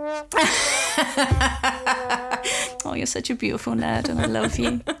Catan. Oh, you're such a beautiful nerd and I love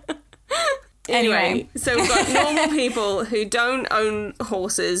you. Anyway, so we've got normal people who don't own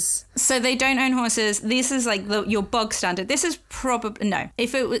horses. So they don't own horses. This is like your bog standard. This is probably... No.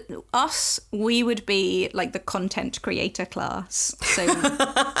 If it was us, we would be like the content creator class. So...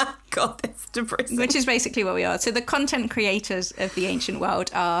 God, that's depressing. Which is basically what we are. So the content creators of the ancient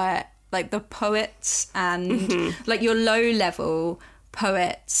world are like the poets and like your low-level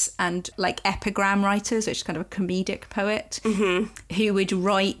poets and like epigram writers, which is kind of a comedic poet, who would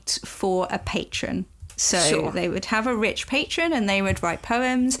write for a patron. So they would have a rich patron and they would write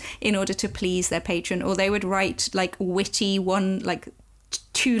poems in order to please their patron, or they would write like witty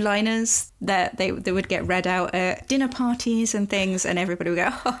two-liners that they would get read out at dinner parties and things, and everybody would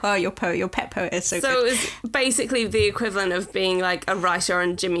go, oh, your pet poet is so good. So it was basically the equivalent of being like a writer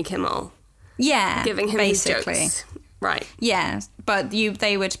on Jimmy Kimmel. Yeah, giving him basically. His jokes. Right. Yeah, but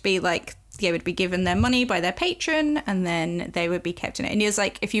they would be given their money by their patron, and then they would be kept in it. And he was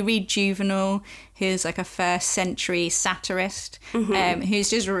like, if you read Juvenal, who's like a first century satirist, who's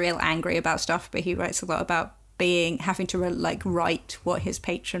just real angry about stuff, but he writes a lot about having to write what his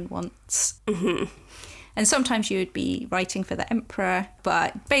patron wants. And sometimes you would be writing for the emperor,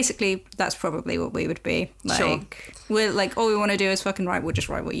 but basically that's probably what we would be. Like, we're like, all we want to do is fucking write. We'll just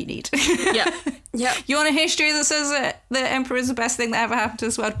write what you need. Yeah. You want a history that says that the emperor is the best thing that ever happened to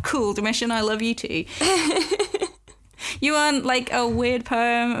this world? Cool, Domitian, I love you too. You want like a weird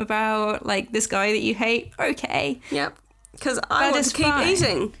poem about like this guy that you hate? Okay. Yep. Because I want to keep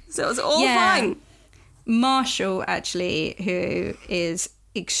eating, so it's all fine. Marshall, actually, who is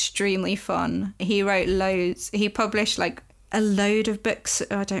extremely fun. He wrote loads. He published like a load of books.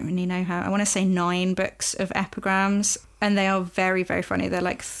 I don't really know how. I want to say 9 books of epigrams, and they are very, very funny. They're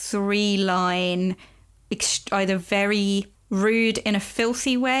like 3-line, either very rude in a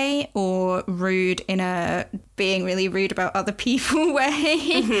filthy way or rude in a being really rude about other people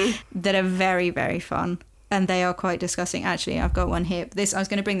way that are very, very fun. And they are quite disgusting. Actually, I've got one here. I was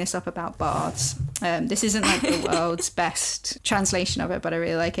going to bring this up about bards. This isn't like the world's best translation of it, but I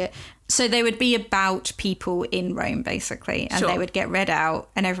really like it. So they would be about people in Rome, basically, and they would get read out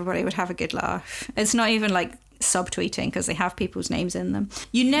and everybody would have a good laugh. It's not even like subtweeting because they have people's names in them.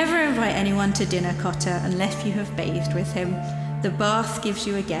 You never invite anyone to dinner, Cotta, unless you have bathed with him. The bath gives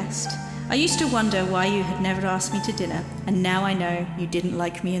you a guest. I used to wonder why you had never asked me to dinner, and now I know you didn't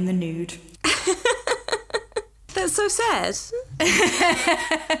like me in the nude. That's so sad.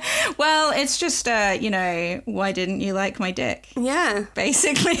 Well, it's just, why didn't you like my dick? Yeah.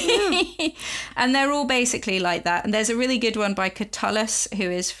 Basically. Yeah. And they're all basically like that. And there's a really good one by Catullus, who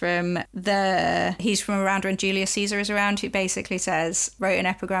is he's from around when Julius Caesar is around, who basically wrote an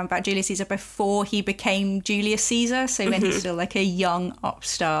epigram about Julius Caesar before he became Julius Caesar. So when he's still like a young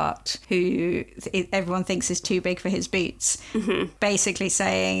upstart who everyone thinks is too big for his boots. Basically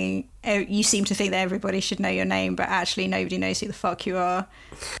saying, oh, you seem to think that everybody should know your name, but actually nobody knows who the fuck you are.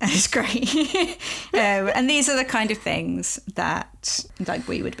 And it's great. And these are the kind of things that like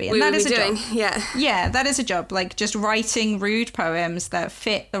we would be. And that is a job. Yeah, that is a job. Like just writing rude poems that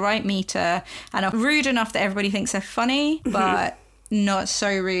fit the right meter and are rude enough that everybody thinks they're funny, but not so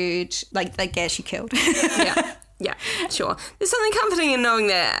rude like that gets you killed. Yeah, sure. There's something comforting in knowing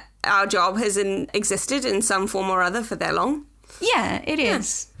that our job has existed in some form or other for that long. Yeah, it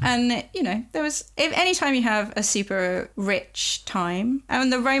is. And, there was... If any time you have a super rich time... I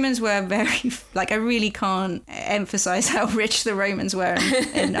mean, the Romans were very... Like, I really can't emphasize how rich the Romans were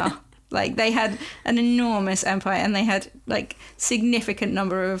enough. Like, they had an enormous empire and they had, like, significant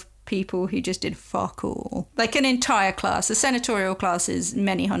number of people who just did fuck all. Like an entire class. The senatorial class is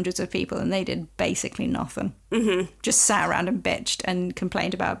many hundreds of people, and they did basically nothing. Just sat around and bitched and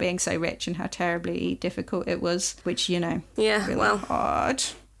complained about being so rich and how terribly difficult it was, which, you know, really hard.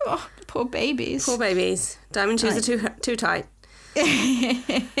 Oh, poor babies. Poor babies. Diamond shoes are too tight.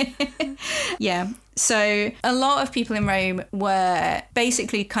 Yeah. So a lot of people in Rome were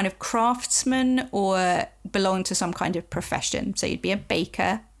basically kind of craftsmen or belonged to some kind of profession. So you'd be a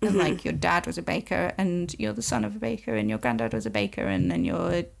baker, and like your dad was a baker, and you're the son of a baker, and your granddad was a baker, and then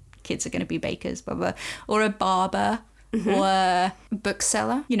your kids are going to be bakers, blah, blah. Or a barber. Or a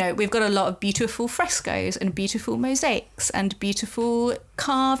bookseller. You know, we've got a lot of beautiful frescoes and beautiful mosaics and beautiful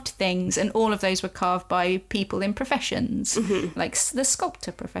carved things, and all of those were carved by people in professions, like the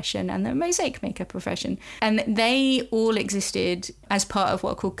sculptor profession and the mosaic maker profession. And they all existed as part of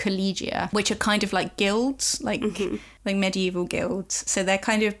what are called collegia, which are kind of like guilds, like medieval guilds. So they're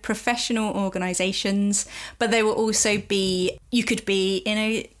kind of professional organizations, but they will also be, you could be in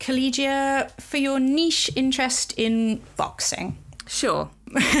a collegia for your niche interest in boxing. Sure.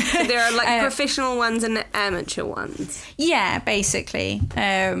 So there are like professional ones and amateur ones. Yeah, basically.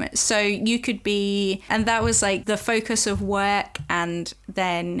 So you could be, and that was like the focus of work and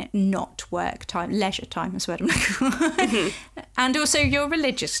then not work time, leisure time is what I'm looking for. And also your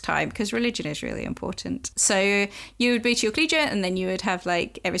religious time, because religion is really important. So you would be to your collegia, and then you would have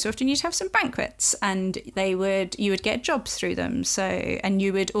like every so often you'd have some banquets, and you would get jobs through them. So, and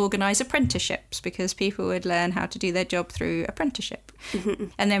you would organise apprenticeships, because people would learn how to do their job through apprenticeship.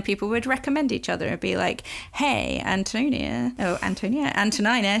 And then people would recommend each other and be like, hey, Antoninus,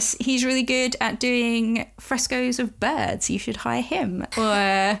 he's really good at doing frescoes of birds. You should hire him.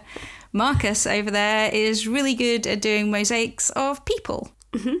 Or Marcus over there is really good at doing mosaics of people.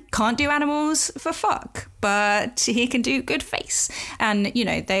 Can't do animals for fuck, but he can do good face. And, you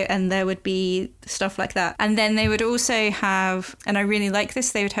know, there would be stuff like that. And then they would also have, and I really like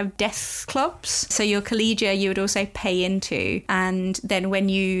this, they would have death clubs. So your collegia you would also pay into. And then when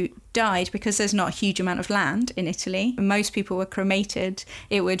you died, because there's not a huge amount of land in Italy, most people were cremated,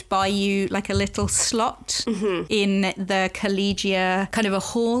 it would buy you like a little slot in the collegia, kind of a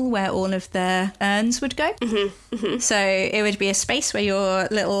hall where all of the urns would go. So it would be a space where your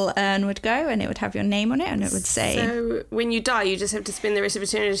little urn would go, and it would have your name on it, and it would say... So when you die, you just have to spend the rest of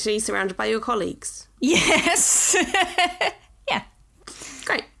eternity surrounded by your colleagues? Yes. Yeah.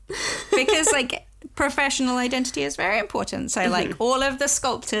 Great. Because like professional identity is very important. So like all of the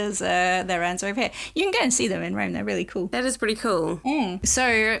sculptors, their urns are over here. You can go and see them in Rome. They're really cool. That is pretty cool.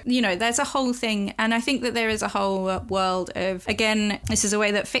 So, you know, there's a whole thing. And I think that there is a whole world of, again, this is a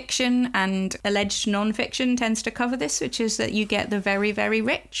way that fiction and alleged non-fiction tends to cover this, which is that you get the very, very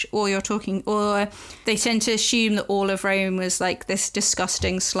rich, or they tend to assume that all of Rome was like this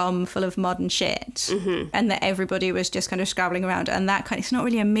disgusting slum full of modern shit, and that everybody was just kind of scrabbling around. And that kind of, it's not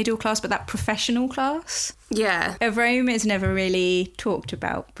really a middle class, but that professional class of Rome is never really talked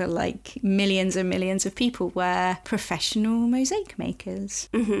about, but like millions and millions of people were professional mosaic makers.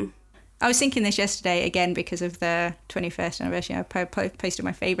 I was thinking this yesterday again because of the 21st anniversary. I posted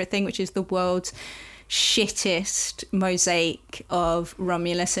my favourite thing, which is the world's shittest mosaic of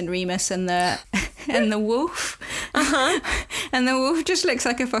Romulus and Remus and the and the wolf. And the wolf just looks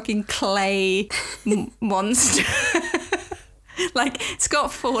like a fucking clay monster. Like, it's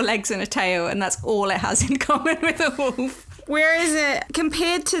got 4 legs and a tail, and that's all it has in common with a wolf. Where is it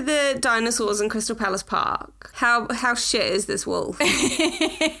compared to the dinosaurs in Crystal Palace Park? How shit is this wolf?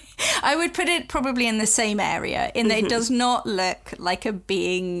 I would put it probably in the same area, in that it does not look like a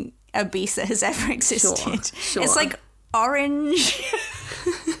beast that has ever existed. Sure. It's like orange.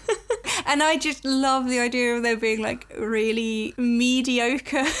 And I just love the idea of there being like really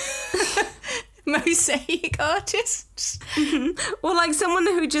mediocre mosaic artists. Or like someone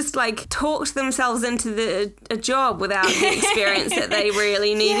who just like talked themselves into a job without the experience that they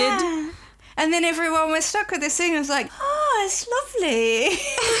really needed. Yeah. And then everyone was stuck with this thing and was like, oh, it's lovely.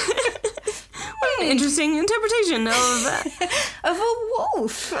 What an interesting interpretation of a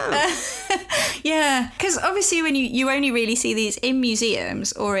wolf. Oh. Yeah, because obviously when you only really see these in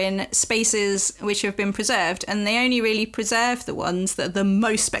museums or in spaces which have been preserved, and they only really preserve the ones that are the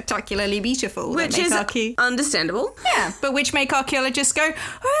most spectacularly beautiful. Which is understandable. Yeah, but which make archaeologists go, holy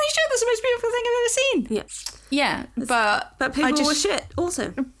shit, that's the most beautiful thing I've ever seen. Yeah, but people were shit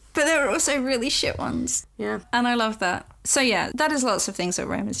also. But there were also really shit ones. Yeah. And I love that. So yeah, that is lots of things that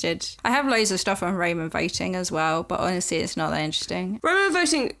Romans did. I have loads of stuff on Roman voting as well, but honestly, it's not that interesting. Roman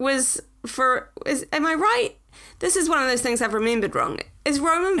voting was am I right? this is one of those things I've remembered wrong. Is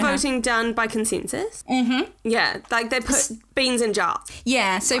Roman voting done by consensus? Mm-hmm. Yeah, like they put beans in jars.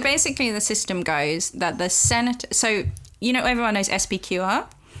 Yeah, so basically the system goes that the Senate... So, everyone knows SPQR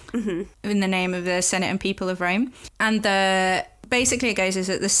in the name of the Senate and People of Rome. And basically it goes is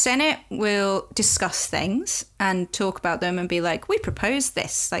that the Senate will discuss things and talk about them and be like, we propose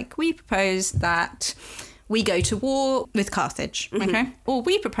this. Like, we propose that we go to war with Carthage, okay? Or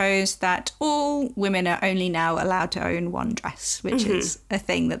we propose that all women are only now allowed to own one dress, which is a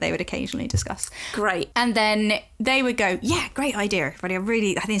thing that they would occasionally discuss. Great. And then they would go, yeah, great idea,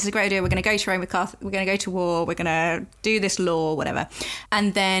 everybody. I think this is a great idea. We're going to go to Rome with Carthage. We're going to go to war. We're going to do this law, whatever.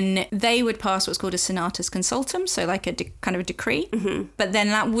 And then they would pass what's called a senatus consultum, so like a kind of a decree. But then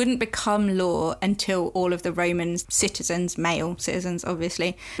that wouldn't become law until all of the Roman citizens, male citizens,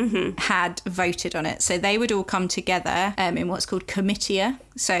 obviously, had voted on it. So they would all come together in what's called comitia.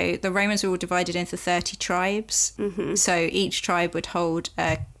 So the Romans were all divided into 30 tribes. So each tribe would hold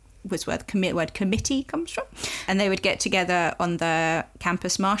was where the word committee comes from. And they would get together on the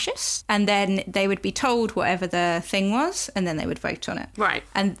Campus Martius, and then they would be told whatever the thing was, and then they would vote on it. Right.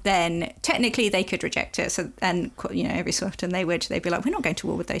 And then technically they could reject it. So, and every so often they'd be like, we're not going to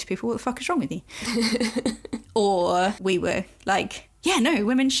war with those people. What the fuck is wrong with you? Or we were like, yeah, no,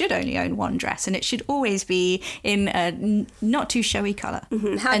 women should only own one dress, and it should always be in a not too showy colour.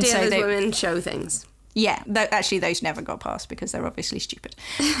 How dare those women show things? Yeah, actually those never got passed because they're obviously stupid.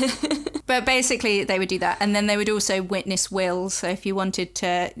 But basically they would do that. And then they would also witness wills. So if you wanted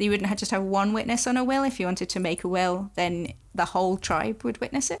to, you wouldn't have just have one witness on a will. If you wanted to make a will, then the whole tribe would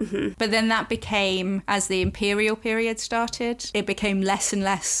witness it. But then that became, as the imperial period started, it became less and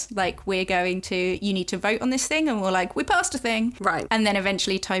less like, you need to vote on this thing. And we're like, we passed a thing. Right. And then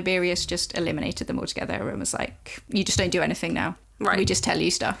eventually Tiberius just eliminated them altogether and was like, you just don't do anything now. Right. We just tell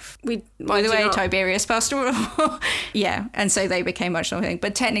you stuff. By the way, Tiberius passed away. Yeah, and so they became much more thing.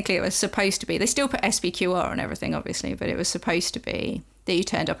 But technically it was supposed to be, they still put SPQR on everything, obviously, but it was supposed to be that you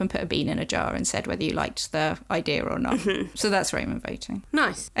turned up and put a bean in a jar and said whether you liked the idea or not. So that's Roman voting.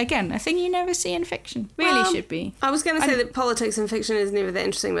 Nice. Again, a thing you never see in fiction. Really should be. I was going to say that politics in fiction is never that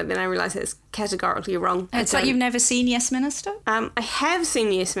interesting, but then I realised it's categorically wrong. It's like you've never seen Yes Minister? I have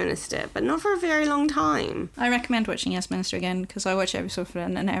seen Yes Minister, but not for a very long time. I recommend watching Yes Minister again because I watch it every so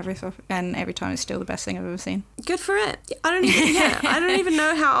often, and every time it's still the best thing I've ever seen. Good for it. I don't even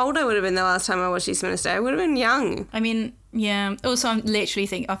know how old I would have been the last time I watched Yes Minister. I would have been young. I mean, yeah. Also, I'm literally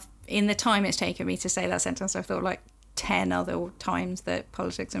thinking, in the time it's taken me to say that sentence, I've thought like 10 other times that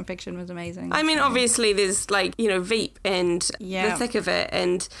politics and fiction was amazing. I mean, obviously there's like, Veep and The Thick of It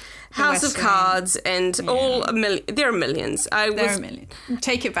and House of Cards and there are millions. There are millions.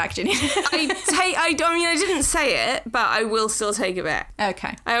 Take it back, Ginny. I didn't say it, but I will still take it back.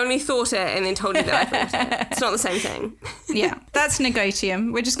 Okay. I only thought it and then told you that I thought it. It's not the same thing. Yeah, that's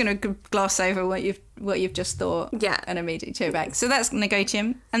Negotium. We're just going to gloss over what you've just thought. Yeah. And immediately take it back. So that's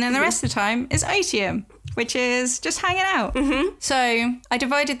Negotium. And then the rest of the time is Otium, which is just hanging out. So I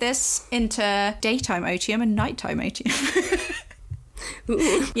divided this into daytime Otium and nighttime Otium.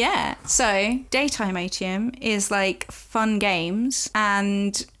 Yeah, so daytime Otium is like fun games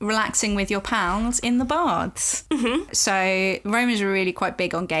and relaxing with your pals in the baths. So Romans were really quite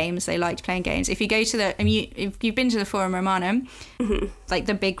big on games. They liked playing games. If you go to if you've been to the Forum Romanum, like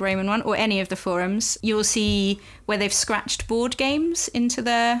the big Roman one, or any of the forums, you'll see where they've scratched board games into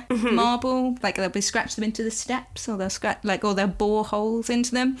the marble, like they'll be scratched them into the steps, or they'll scratch or they'll bore holes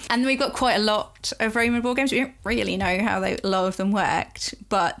into them. And we've got quite a lot of Roman board games. We don't really know how a lot of them worked,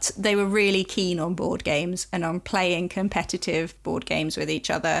 but they were really keen on board games and on playing competitive board games with each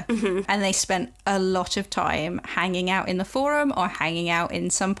other. And they spent a lot of time hanging out in the forum or hanging out in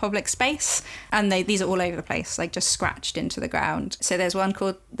some public space. And these are all over the place, like just scratched into the ground. So there's one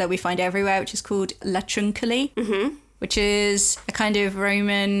that we find everywhere, which is called Latrunculum, which is a kind of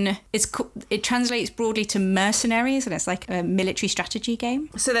Roman... It translates broadly to mercenaries, and it's like a military strategy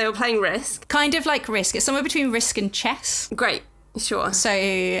game. So they were playing Risk? Kind of like Risk. It's somewhere between Risk and chess. Great. Sure.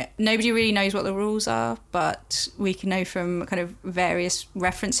 So nobody really knows what the rules are, but we can know from kind of various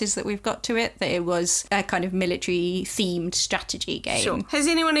references that we've got to it that it was a kind of military-themed strategy game. Sure. Has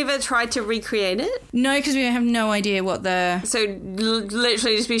anyone ever tried to recreate it? No, because we have no idea what the... So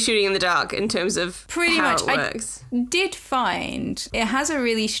literally just be shooting in the dark in terms of how it works. I did find it has a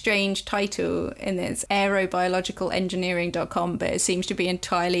really strange title in its aerobiologicalengineering.com, but it seems to be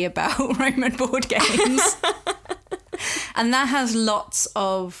entirely about Roman board games. And that has lots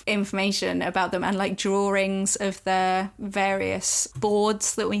of information about them and like drawings of their various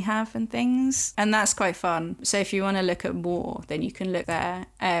boards that we have and things. And that's quite fun. So if you want to look at more, then you can look there.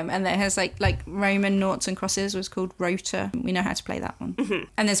 And it has like Roman noughts and crosses was called Rota. We know how to play that one. Mm-hmm.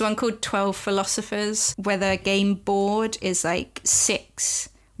 And there's one called 12 Philosophers, where the game board is like 6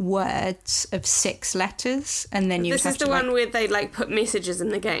 words of 6 letters, and then you this is the one where they like put messages in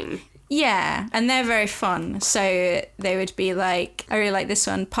the game. Yeah, and they're very fun. So they would be like, I really like this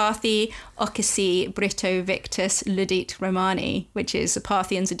one, Parthi Ocasi Brito Victus Ludit Romani, which is the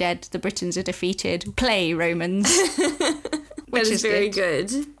Parthians are dead, the Britons are defeated, play Romans. Which is very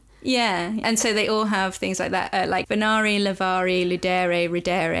good. Yeah, and so they all have things like that, like Venari, Lavari, Ludere,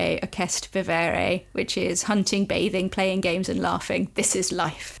 Ridere, Orchest, Vivere, which is hunting, bathing, playing games and laughing. This is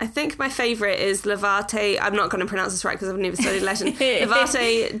life. I think my favourite is Levate, I'm not going to pronounce this right because I've never studied Latin,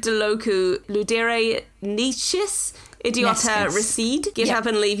 Levate Deloku, Ludere Nicis, Idiota Recede. Get up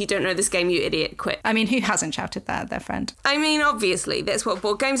and leave, you don't know this game, you idiot, quit. I mean, who hasn't shouted that at their friend? I mean, obviously, that's what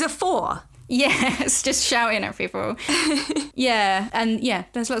board games are for. Yes, just shouting at people. Yeah, and yeah,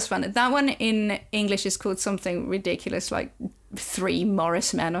 there's lots of fun. That one in English is called something ridiculous, like 3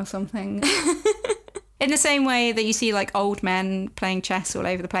 Morris Men or something. In the same way that you see like old men playing chess all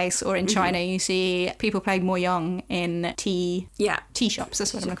over the place, or in China you see people playing Mohjong in tea shops,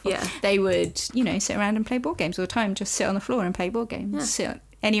 that's what I'm looking for. Yeah. They would, sit around and play board games all the time, just sit on the floor and play board games. Yeah. Sit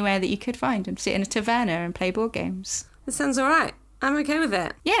anywhere that you could find and sit in a taverna and play board games. That sounds all right. I'm okay with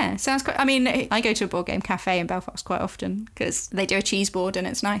it. Yeah, sounds quite... I mean, I go to a board game cafe in Belfast quite often because they do a cheese board and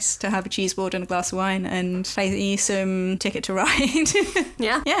it's nice to have a cheese board and a glass of wine and play some Ticket to Ride.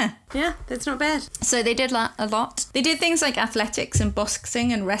 Yeah. Yeah. Yeah, that's not bad. So they did that a lot. They did things like athletics and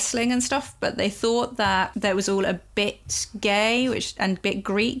boxing and wrestling and stuff, but they thought that was all a bit gay and a bit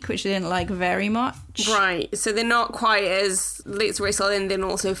Greek, which they didn't like very much. Right, so they're not quite as let's wrestle and then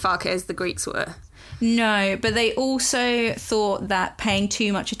also fuck as the Greeks were. No, but they also thought that paying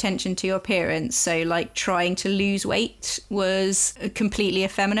too much attention to your appearance, so like trying to lose weight, was completely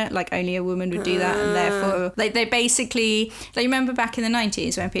effeminate, like only a woman would do that, and therefore they basically, like, remember back in the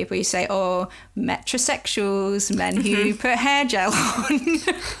 90s when people used to say, oh, metrosexuals, men who put hair gel on.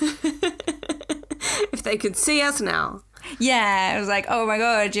 If they could see us now. Yeah, it was like, oh my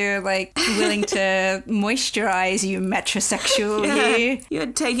god, you're like willing to moisturize, you metrosexual. Yeah,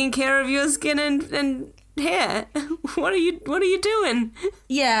 you're taking care of your skin and hair. What are you doing?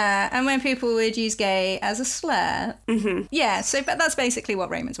 Yeah, and when people would use gay as a slur. Mm-hmm. Yeah, but that's basically what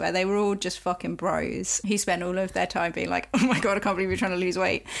Romans were. They were all just fucking bros who spent all of their time being like, oh my god, I can't believe you're trying to lose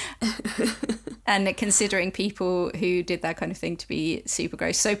weight. And considering people who did that kind of thing to be super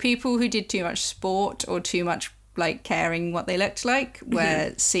gross. So people who did too much sport or too much like caring what they looked like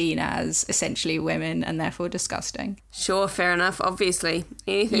were seen as essentially women and therefore disgusting. Sure, fair enough. Obviously,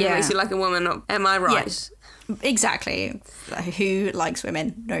 anything that makes you like a woman. Am I right? Yeah, exactly. Who likes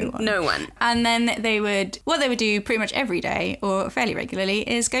women? No one. No one. And then what they would do pretty much every day or fairly regularly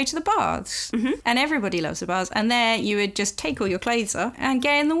is go to the baths. Mm-hmm. And everybody loves the baths. And there you would just take all your clothes off and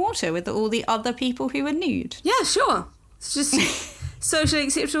get in the water with all the other people who were nude. Yeah, sure. It's just socially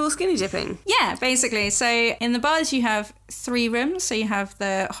acceptable skinny dipping. Yeah, basically. So in the bars you have 3 rooms. So you have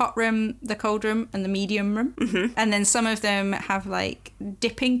the hot room, the cold room, and the medium room. Mm-hmm. And then some of them have like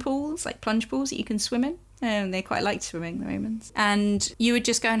dipping pools, like plunge pools that you can swim in. And they quite liked swimming, the Romans. And you would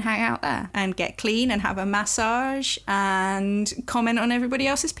just go and hang out there and get clean and have a massage and comment on everybody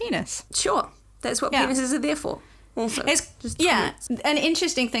else's penis. Sure. That's what penises are there for. Also, an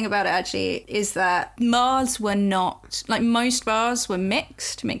interesting thing about it actually is that bars were not, like, most bars were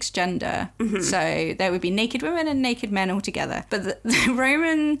mixed gender. Mm-hmm. So there would be naked women and naked men all together. But the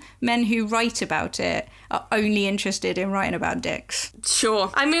Roman men who write about it are only interested in writing about dicks. Sure.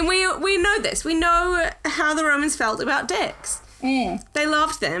 I mean, we know this. We know how the Romans felt about dicks. Mm. They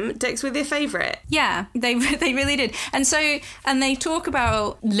loved them. Dicks were their favourite. Yeah, they really did. And they talk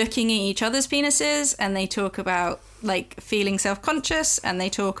about looking at each other's penises, and they talk about like feeling self-conscious, and they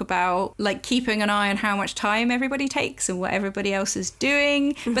talk about like keeping an eye on how much time everybody takes and what everybody else is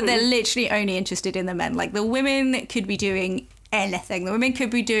doing. Mm-hmm. But they're literally only interested in the men. Like the women could be doing anything. The women could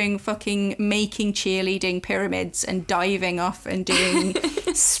be doing fucking making cheerleading pyramids and diving off and doing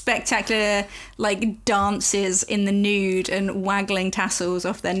spectacular like dances in the nude and waggling tassels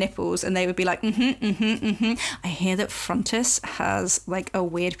off their nipples, and they would be like, I hear that Frontis has like a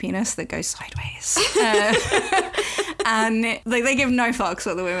weird penis that goes sideways. And like they give no fucks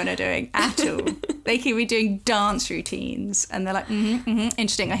what the women are doing at all. They can be doing dance routines, and they're like,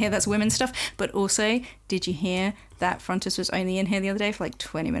 interesting. I hear that's women's stuff, but also, did you hear that Frontis was only in here the other day for like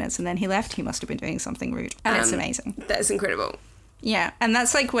 20 minutes, and then he left? He must have been doing something rude. And it's amazing. That's incredible. Yeah, and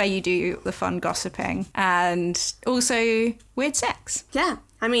that's like where you do the fun gossiping and also weird sex. Yeah,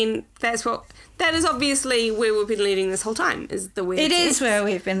 I mean, that is obviously where we've been leading this whole time, is the weird sex. It is where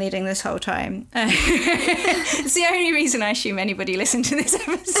we've been leading this whole time. It's the only reason I assume anybody listened to this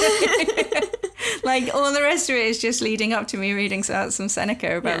episode. Like, all the rest of it is just leading up to me reading out some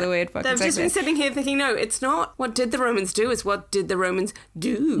Seneca about the weird fucking sex. I've just been sitting here thinking, no, it's not what did the Romans do, it's what did the Romans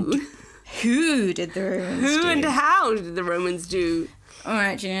do. Who did the Romans do? Who and how did the Romans do? All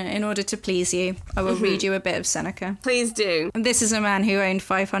right, Gina, in order to please you, I will read you a bit of Seneca. Please do. This is a man who owned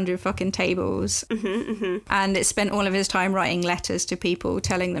 500 fucking tables and it spent all of his time writing letters to people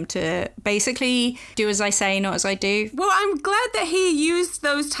telling them to basically do as I say, not as I do. Well, I'm glad that he used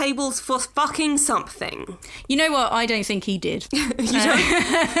those tables for fucking something. You know what? I don't think he did. You don't?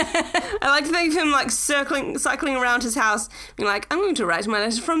 I like to think of him like cycling around his house being like, I'm going to write my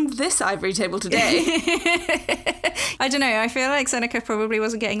letter from this ivory table today. I don't know. I feel like Seneca probably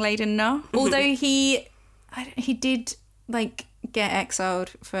wasn't getting laid enough. Although he did like get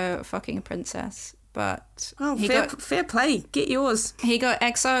exiled for fucking a princess, but fair play, get yours. He got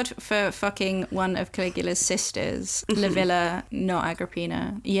exiled for fucking one of Caligula's sisters, Livilla, not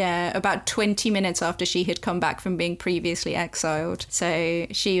Agrippina. Yeah, about 20 minutes after she had come back from being previously exiled. So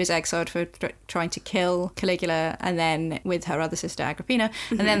she was exiled for trying to kill Caligula, and then with her other sister Agrippina,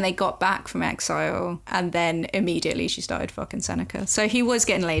 and then they got back from exile, and then immediately she started fucking Seneca. So he was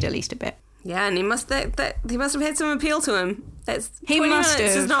getting laid at least a bit. Yeah, and he must have had some appeal to him. He 20 must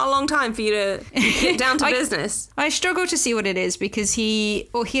minutes have. is not a long time for you to get down to business. I struggle to see what it is because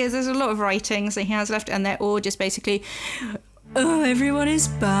there's a lot of writings that he has left, and they're all just basically, oh, everyone is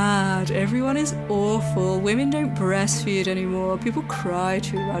bad, everyone is awful, women don't breastfeed anymore, people cry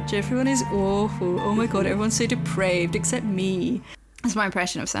too much, everyone is awful, oh my god, everyone's so depraved except me. That's my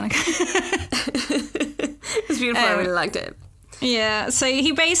impression of Seneca. It's beautiful. I really liked it. Yeah, so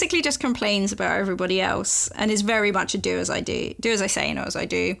he basically just complains about everybody else and is very much a do as I say, not as I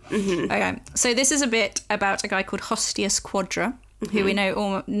do. Okay, so this is a bit about a guy called Hostius Quadra, who we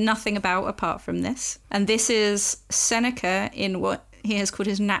know nothing about apart from this. And this is Seneca in what he has called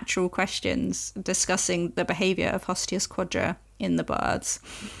his natural questions, discussing the behaviour of Hostius Quadra in the Bards.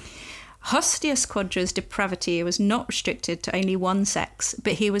 Hostius Quadra's depravity was not restricted to only one sex,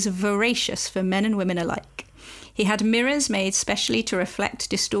 but he was voracious for men and women alike. He had mirrors made specially to reflect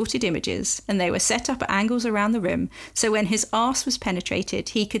distorted images, and they were set up at angles around the room, so when his arse was penetrated,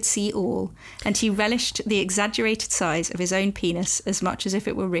 he could see all, and he relished the exaggerated size of his own penis as much as if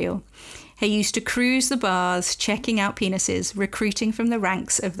it were real. He used to cruise the bars, checking out penises, recruiting from the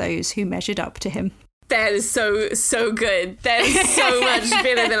ranks of those who measured up to him. That is so good. That is so much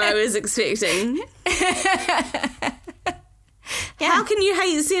better than I was expecting. Yeah. How can you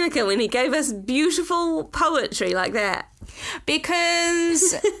hate Seneca when he gave us beautiful poetry like that?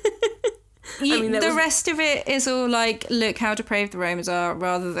 Because the rest of it is all like, look how depraved the Romans are,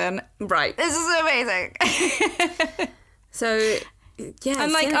 rather than, right, this is amazing. So, yeah,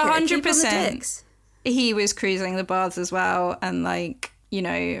 and like Seneca, 100%, he was cruising the baths as well, and like, you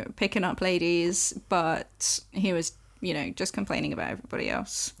know, picking up ladies, but he was, you know, just complaining about everybody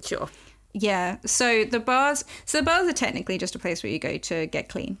else. Sure. Yeah, so the bars are technically just a place where you go to get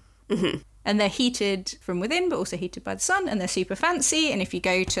clean. Mm-hmm. And they're heated from within, but also heated by the sun, and they're super fancy. And if you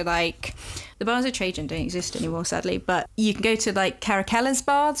go to, like, the bars of Trajan don't exist anymore, sadly, but you can go to, like, Caracalla's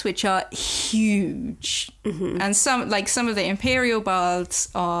baths, which are huge. Mm-hmm. And some of the imperial baths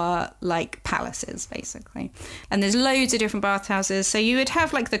are, like, palaces, basically. And there's loads of different bathhouses. So you would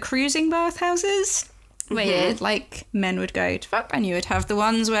have, like, the cruising bathhouses, where like men would go to fuck, and you would have the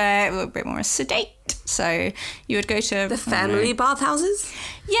ones where it were a bit more sedate. So you would go to the family bathhouses.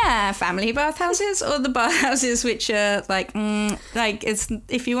 Yeah, family bathhouses, or the bathhouses which are like it's,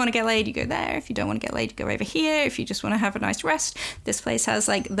 if you want to get laid, you go there. If you don't want to get laid, you go over here. If you just want to have a nice rest, this place has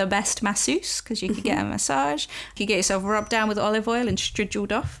like the best masseuse, because you could get a massage. You get yourself rubbed down with olive oil and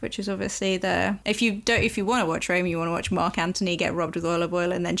striduled off, which is obviously if you want to watch Rome, you want to watch Mark Antony get rubbed with olive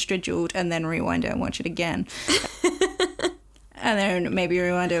oil and then striduled, and then rewind it and watch it again. And then maybe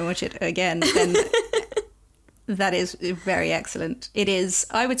rewind it and watch it again. Then that is very excellent. It is,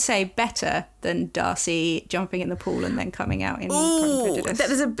 I would say, better than Darcy jumping in the pool and then coming out in Pride and Prejudice. That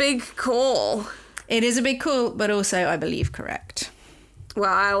is a big call. It is a big call, but also, I believe, correct.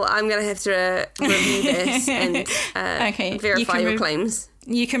 Well, I'm going to have to review this and verify your claims.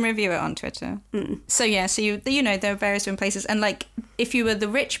 You can review it on Twitter. So yeah, so you know, there are various different places. And like, if you were the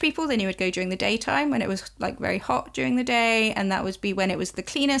rich people, then you would go during the daytime when it was like very hot during the day. And that would be when it was the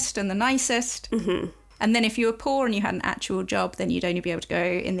cleanest and the nicest. Mm-hmm. And then if you were poor and you had an actual job, then you'd only be able to go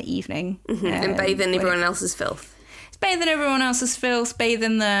in the evening. Mm-hmm. And bathe in everyone else's filth. Bathe in everyone else's filth, bathe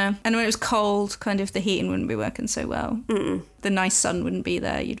in and when it was cold, kind of the heating wouldn't be working so well. The nice sun wouldn't be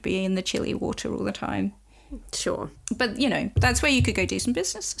there. You'd be in the chilly water all the time. Sure. But, you know, that's where you could go do some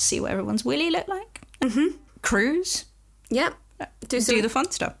business, see what everyone's willy look like. Mm-hmm. Cruise. Yep. Do the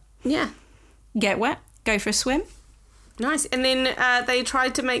fun stuff. Yeah. Get wet. Go for a swim. Nice. And then they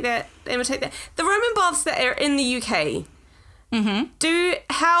tried to imitate that. The Roman baths that are in the UK,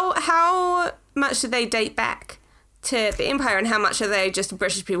 how much do they date back to the Empire, and how much are they just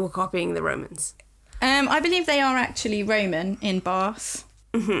British people copying the Romans? I believe they are actually Roman in Bath.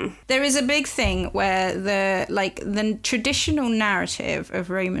 Mm-hmm. There is a big thing where the traditional narrative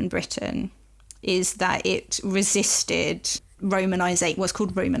of Roman Britain is that it resisted what's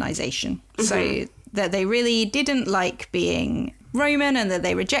called Romanization. Mm-hmm. So that they really didn't like being Roman, and that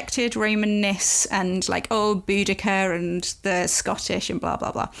they rejected Romanness and like, oh, Boudica and the Scottish and blah,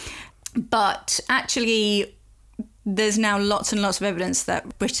 blah, blah. But actually, there's now lots and lots of evidence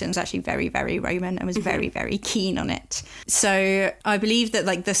that Britain's actually very, very Roman and was very, very keen on it. So I believe that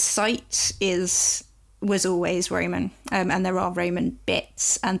like the site was always Roman, and there are Roman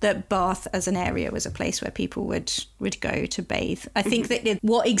bits, and that Bath as an area was a place where people would go to bathe. I think that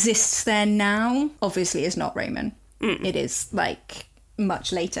what exists there now obviously is not Roman. It is like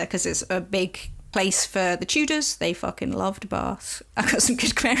much later, because it's a big place for the Tudors. They fucking loved Bath. I've got some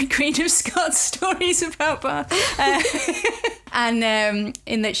good Mary Queen of Scots stories about Bath. And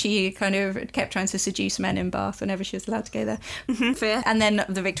in that she kind of kept trying to seduce men in Bath whenever she was allowed to go there. Mm-hmm. Fair. And then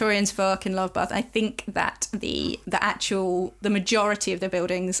the Victorians fucking love Bath. I think that the majority of the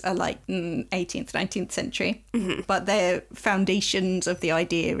buildings are like 18th, 19th century, but their foundations of the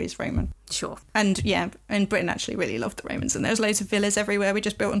idea is Roman. Sure. And yeah, and Britain actually really loved the Romans, and there's loads of villas everywhere. We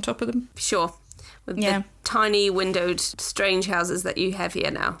just built on top of them. Sure. With the tiny windowed strange houses that you have here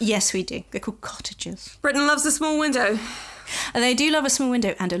now. Yes, we do. They're called cottages. Britain loves a small window. And they do love a small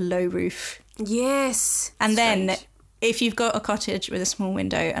window and a low roof. Yes. And then if you've got a cottage with a small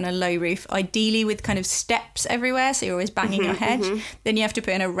window and a low roof, ideally with kind of steps everywhere, so you're always banging your head, then you have to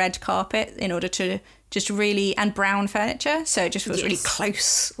put in a red carpet in order to just really, and brown furniture, so it just feels really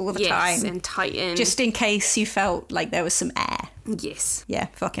close all the time. Yes, and tight in. Just in case you felt like there was some air. Yes. Yeah,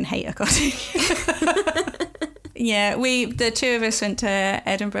 fucking hate a cottage. Yeah, the two of us went to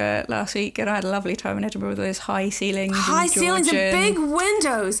Edinburgh last week, and I had a lovely time in Edinburgh with those high ceilings. High ceilings and big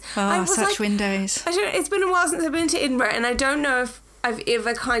windows. Oh, such windows. It's been a while since I've been to Edinburgh, and I don't know if I've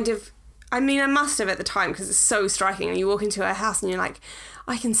ever kind of... I mean, I must have at the time, because it's so striking. And you walk into a house and you're like,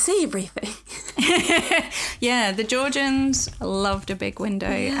 I can see everything. Yeah, the Georgians loved a big window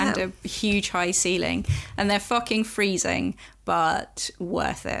and a huge high ceiling, and they're fucking freezing, but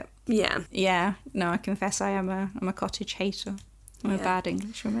worth it. Yeah. Yeah. No, I confess I'm a cottage hater. I'm a bad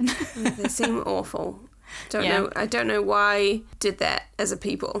English woman. They seem awful. I don't know why did that as a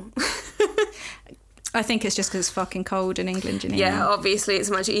people. I think it's just because it's fucking cold in England, you know. Yeah, obviously it's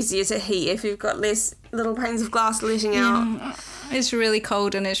much easier to heat if you've got less little panes of glass letting out. It's really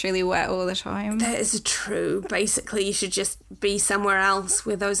cold and it's really wet all the time. That is true. Basically, you should just be somewhere else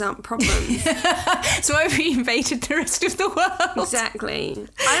where those aren't problems. So why have we invaded the rest of the world? Exactly.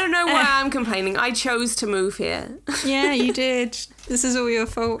 I don't know why I'm complaining. I chose to move here. Yeah, you did. This is all your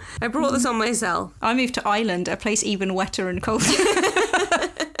fault. I brought this on myself. I moved to Ireland, a place even wetter and colder.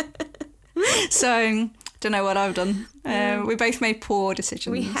 So, don't know what I've done. We both made poor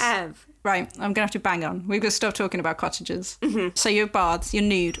decisions. We have. Right, I'm going to have to bang on. We've got to stop talking about cottages. Mm-hmm. So you're baths, you're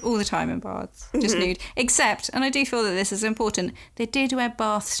nude all the time in baths. Just nude. Except, and I do feel that this is important, they did wear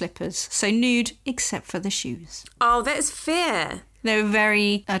bath slippers. So nude, except for the shoes. Oh, that's fair. They were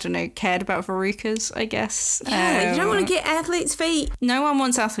very, I don't know, cared about verrucas, I guess. Yeah, you don't want to get athlete's feet. No one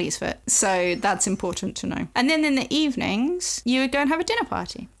wants athlete's foot. So that's important to know. And then in the evenings, you would go and have a dinner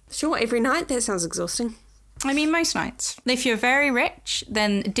party. Sure, every night? That sounds exhausting. I mean, most nights. If you're very rich,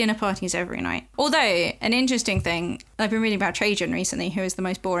 then dinner parties every night. Although, an interesting thing, I've been reading about Trajan recently, who is the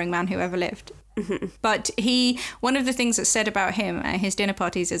most boring man who ever lived. Mm-hmm. But one of the things that's said about him at his dinner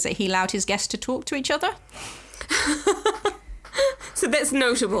parties is that he allowed his guests to talk to each other. So that's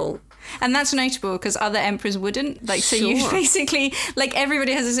notable. And that's notable because other emperors wouldn't. So you basically,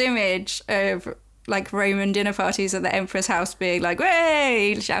 everybody has this image of like Roman dinner parties at the emperor's house being like,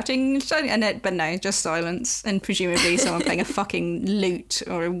 "Way!" shouting, but no, just silence, and presumably someone playing a fucking lute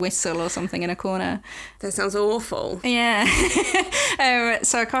or a whistle or something in a corner. That sounds awful. Yeah.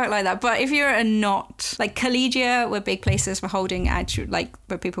 So I quite like that. But if you're not, like, collegia were big places for holding actual, like,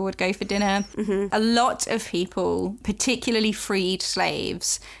 where people would go for dinner. A lot of people, particularly freed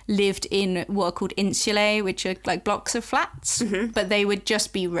slaves, lived in what are called insulae, which are like blocks of flats, but they would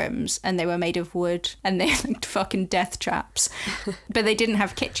just be rooms, and they were made of wood, and they looked fucking death traps. But they didn't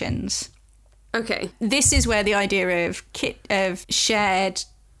have kitchens. Okay. This is where the idea of shared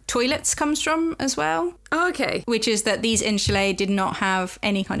toilets comes from as well. Oh, okay. Which is that these insulae did not have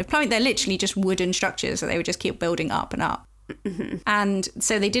any kind of plumbing. They're literally just wooden structures that they would just keep building up and up. And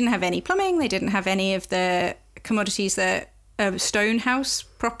so they didn't have any plumbing. They didn't have any of the commodities that a stone house,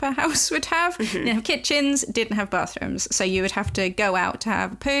 proper house, would have. Didn't have kitchens, didn't have bathrooms. So you would have to go out to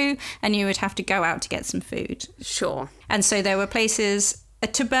have a poo, and you would have to go out to get some food. Sure. And so there were places, a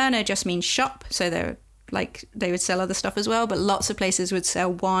taberna just means shop, so they would sell other stuff as well, but lots of places would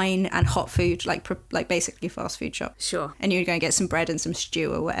sell wine and hot food, like basically fast food shop. Sure. And you would go and get some bread and some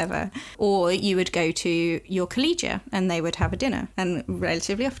stew or whatever. Or you would go to your collegia and they would have a dinner. And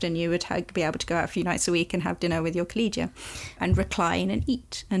relatively often you would be able to go out a few nights a week and have dinner with your collegia and recline and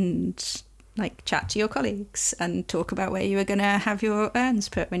eat and like chat to your colleagues and talk about where you were going to have your urns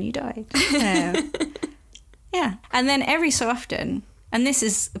put when you died. Yeah. And then every so often, and this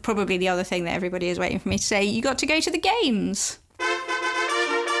is probably the other thing that everybody is waiting for me to say, you got to go to the games.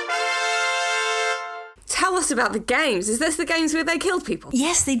 Tell us about the games. Is this the games where they killed people?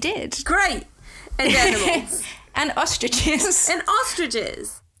 Yes, they did. Great. And animals. And ostriches. And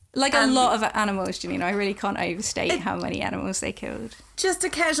ostriches. Like a lot of animals, Janine. I really can't overstate how many animals they killed. Just a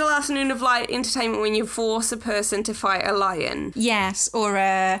casual afternoon of light entertainment when you force a person to fight a lion. Yes, or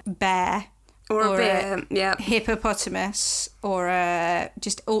a bear. Or a bear, yeah. Hippopotamus, or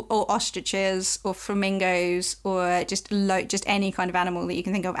or ostriches, or flamingos, or just any kind of animal that you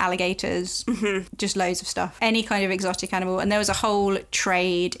can think of. Alligators, just loads of stuff. Any kind of exotic animal. And there was a whole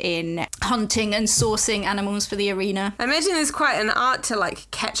trade in hunting and sourcing animals for the arena. I imagine there's quite an art to like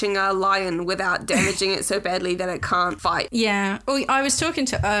catching a lion without damaging it so badly that it can't fight. Yeah. Oh, I was talking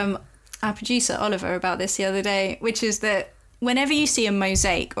to our producer Oliver about this the other day, which is that whenever you see a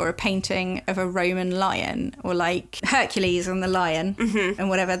mosaic or a painting of a Roman lion, or like Hercules and the lion and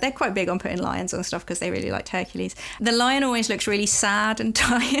whatever, they're quite big on putting lions on stuff because they really liked Hercules. The lion always looks really sad and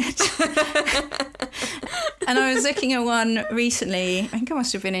tired. And I was looking at one recently, I think I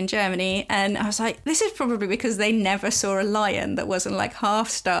must have been in Germany, and I was like, this is probably because they never saw a lion that wasn't like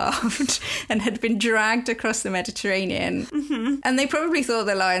half-starved and had been dragged across the Mediterranean. And they probably thought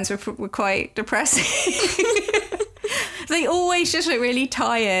the lions were quite depressing. They always just look really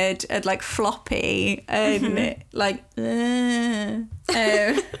tired and like floppy and like they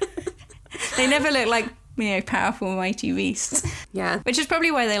never look like, you know, powerful mighty beasts. Yeah. Which is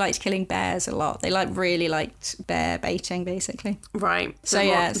probably why they liked killing bears a lot. They really liked bear baiting, basically. Right. So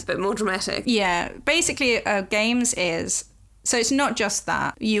yeah, it's a bit more dramatic. Yeah. Basically, games is, so it's not just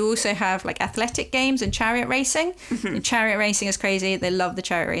that. You also have like athletic games and chariot racing. And chariot racing is crazy. They love the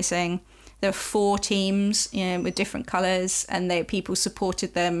chariot racing. There were 4 teams, you know, with different colours, and people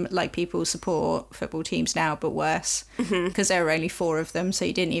supported them like people support football teams now, but worse, because there were only 4 of them. So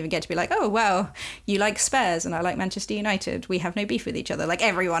you didn't even get to be like, oh, well, you like Spurs and I like Manchester United. We have no beef with each other. Like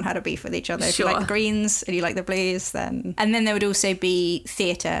everyone had a beef with each other. If you like the Greens and you like the Blues, then. And then there would also be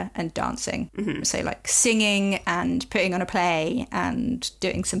theatre and dancing. So like singing and putting on a play and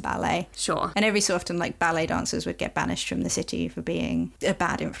doing some ballet. Sure. And every so often, like ballet dancers would get banished from the city for being a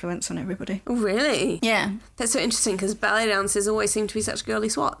bad influence on everybody. Oh, really? Yeah. That's so interesting because ballet dancers always seem to be such girly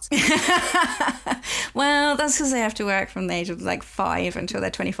swats. Well, that's because they have to work from the age of like 5 until they're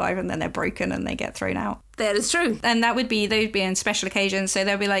 25, and then they're broken and they get thrown out. That is true. And they'd be on special occasions. So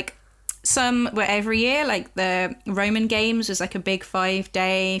there'll be like some were every year, like the Roman Games was like a big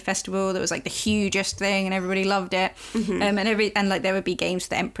 5-day festival that was like the hugest thing and everybody loved it. And like there would be games for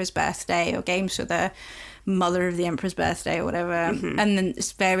the emperor's birthday or games for the mother of the emperor's birthday or whatever, and then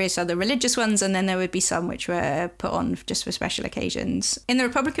various other religious ones, and then there would be some which were put on just for special occasions. In the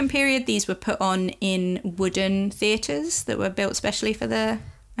Republican period, these were put on in wooden theatres that were built specially for the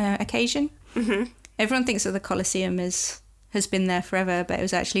occasion. Everyone thinks that the Colosseum has been there forever, but it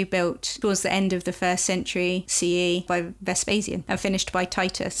was actually built towards the end of the 1st century CE by Vespasian and finished by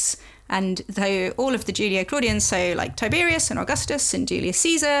Titus. And though all of the Julio-Claudians, so like Tiberius and Augustus and Julius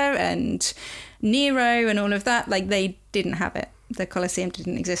Caesar and Nero and all of that, like they didn't have it. The Colosseum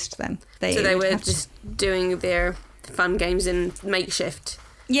didn't exist then. So they were just doing their fun games in makeshift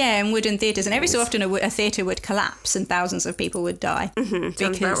Yeah, in wooden theatres. And every so often a theatre would collapse and thousands of people would die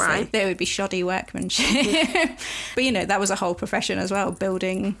because there would be shoddy workmanship. But, that was a whole profession as well,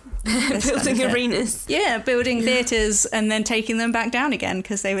 building arenas. Yeah, building theatres and then taking them back down again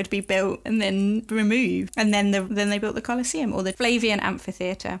because they would be built and then removed. And then they built the Colosseum, or the Flavian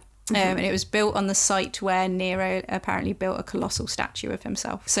Amphitheatre. And it was built on the site where Nero apparently built a colossal statue of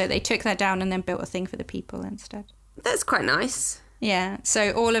himself. So they took that down and then built a thing for the people instead. That's quite nice. Yeah,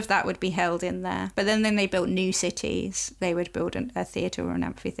 so all of that would be held in there. But then they built new cities. They would build a theatre or an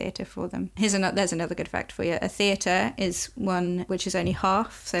amphitheatre for them. There's another good fact for you. A theatre is one which is only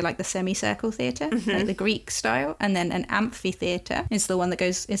half, so like the semicircle theatre, like the Greek style. And then an amphitheatre is the one that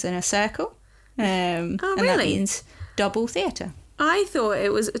is in a circle. And that means double theatre. I thought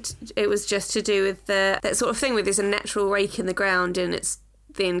it was just to do with that sort of thing where there's a natural rake in the ground and it's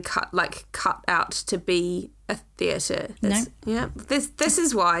then cut out to be a theatre. No. Yeah. This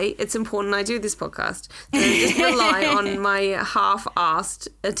is why it's important I do this podcast. So just rely on my half-assed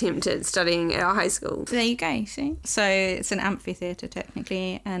attempt at studying at our high school. There you go, see? So it's an amphitheatre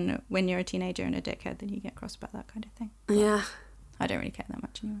technically, and when you're a teenager and a dickhead, then you get cross about that kind of thing. Yeah. I don't really care that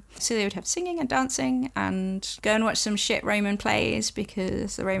much anymore. So they would have singing and dancing and go and watch some shit Roman plays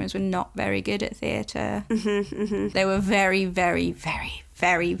because the Romans were not very good at theatre. They were very, very, very,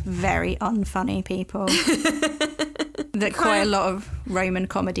 very, very unfunny people. That quite a lot of Roman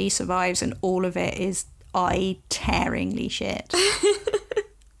comedy survives, and all of it is eye-tearingly shit.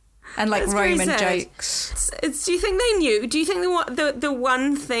 And like that's Roman jokes. Do you think they knew? Do you think the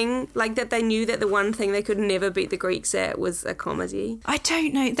one thing, like that they knew that the one thing they could never beat the Greeks at was a comedy? I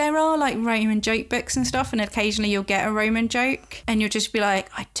don't know. There are like Roman joke books and stuff, and occasionally you'll get a Roman joke, and you'll just be like,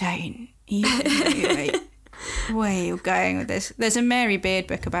 I don't even know where you're going with this. There's a Mary Beard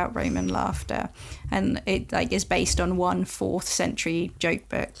book about Roman laughter, and it like is based on one 4th century joke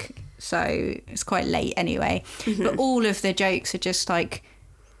book, so it's quite late anyway. But all of the jokes are just like,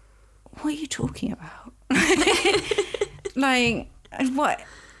 what are you talking about? Like, what?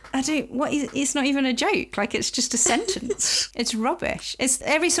 It's not even a joke. Like, it's just a sentence. It's rubbish. It's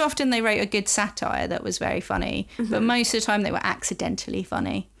every so often they wrote a good satire that was very funny, but most of the time they were accidentally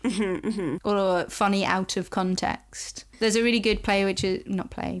funny or funny out of context. There's a really good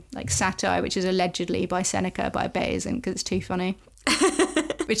play, satire, which is allegedly by Seneca, but I bet it isn't because it's too funny.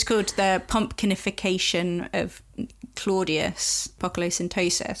 Which is called The Pumpkinification of Claudius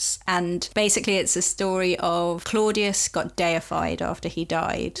Pocolosyntosis, and basically it's a story of Claudius got deified after he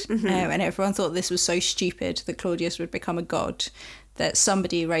died, and everyone thought this was so stupid that Claudius would become a god that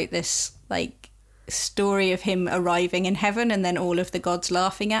somebody wrote this like story of him arriving in heaven and then all of the gods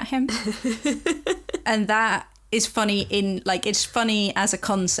laughing at him. And that is funny it's funny as a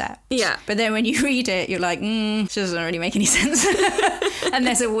concept. Yeah. But then when you read it, you're like, this doesn't really make any sense. And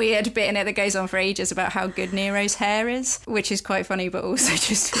there's a weird bit in it that goes on for ages about how good Nero's hair is, which is quite funny, but also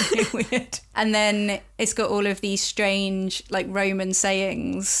just really weird. And then it's got all of these strange, like, Roman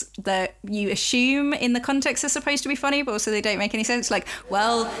sayings that you assume in the context are supposed to be funny, but also they don't make any sense. Like,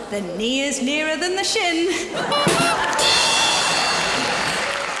 well, the knee is nearer than the shin.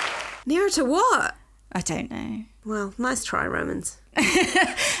 Nearer to what? I don't know. Well, nice try, Romans. You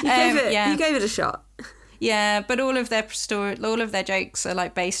gave it a shot. Yeah, but all of their jokes are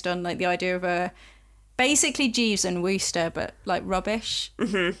like based on like the idea of basically Jeeves and Wooster, but like rubbish.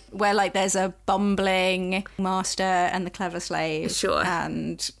 Where like there's a bumbling master and the clever slave. Sure.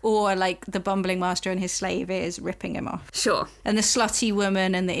 Or like the bumbling master and his slave is ripping him off. Sure. And the slutty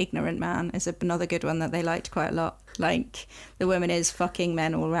woman and the ignorant man is another good one that they liked quite a lot. Like the woman is fucking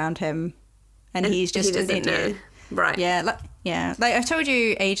men all around him, and he's just an idiot. Know. Right. Yeah. Like I told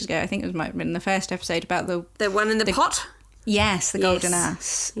you ages ago, I think it might have been in the first episode about the one in the pot? Yes, the golden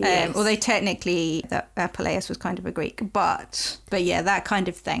ass. Yes. Although technically Peleus was kind of a Greek, but yeah, that kind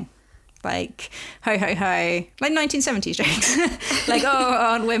of thing. Like, ho, ho, ho. Like 1970s jokes. Like,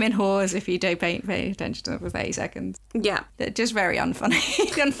 aren't women whores if you don't pay attention to them for 30 seconds? Yeah. They're just very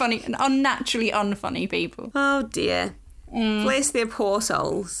unfunny and unnaturally unfunny people. Oh, dear. Bless their poor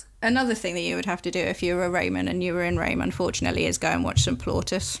souls. Another thing that you would have to do if you were a Roman and you were in Rome, unfortunately, is go and watch some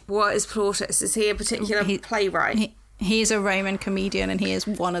Plautus. What is Plautus? Is he a particular playwright? He's a Roman comedian, and he is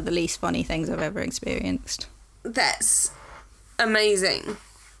one of the least funny things I've ever experienced. That's amazing.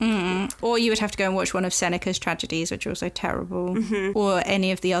 Or you would have to go and watch one of Seneca's tragedies, which are also terrible, or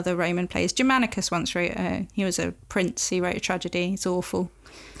any of the other Roman plays. Germanicus once wrote, he was a prince, he wrote a tragedy. It's awful.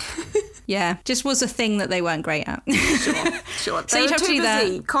 Yeah, just was a thing that they weren't great at. Sure. So you'd have to do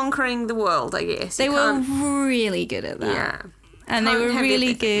that. Conquering the world, I guess. They were really good at that. Yeah. And they were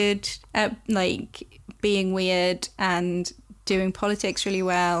really good at, like, being weird and doing politics really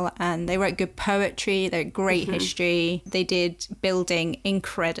well, and they wrote good poetry, they wrote great history. They did building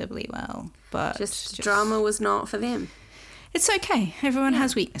incredibly well. But just drama was not for them. It's okay. Everyone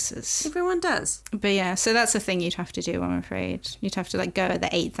has weaknesses. Everyone does. But yeah, so that's the thing you'd have to do, I'm afraid. You'd have to like go at the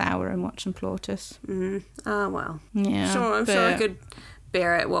 8th hour and watch some Plautus. Oh, well. Yeah. I'm sure I could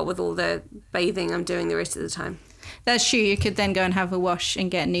bear it, with all the bathing I'm doing the rest of the time. That's true. You could then go and have a wash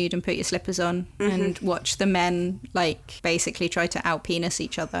and get nude and put your slippers on and watch the men like basically try to out-penis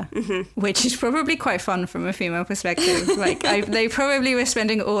each other, which is probably quite fun from a female perspective. Like they probably were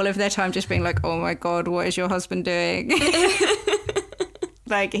spending all of their time just being like, oh my God, what is your husband doing?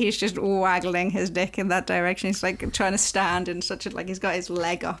 Like he's just waggling his dick in that direction. He's like trying to stand in such a, like he's got his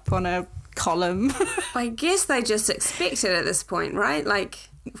leg up on a column. I guess they just expect it at this point, right? Like,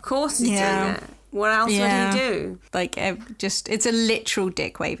 of course he's doing that. What else would he do? Like, it's a literal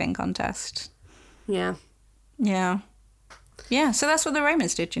dick waving contest. Yeah. Yeah. Yeah, so that's what the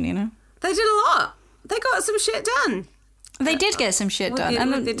Romans did, Janina. They did a lot. They got some shit done. They did get some shit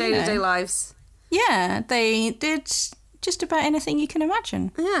done. With their day-to-day lives. Yeah, they did just about anything you can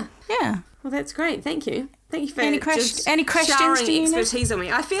imagine. Yeah. Yeah. Well, that's great. Thank you. Thank you for any questions, showering expertise on me.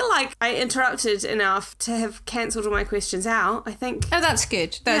 I feel like I interrupted enough to have cancelled all my questions out, I think. Oh, that's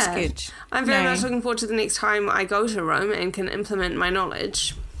good. That's good. I'm very much looking forward to the next time I go to Rome and can implement my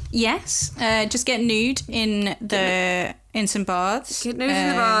knowledge. Yes. Just get nude in some baths. Get nude in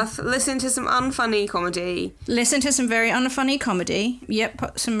the bath. Listen to some unfunny comedy. Listen to some very unfunny comedy. Yep,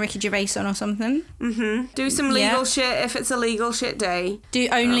 put some Ricky Gervais on or something. Do some legal shit if it's a legal shit day. Do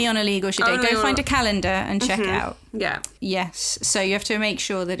only on a legal shit day. Go find a calendar and check it out. Yeah. Yes. So you have to make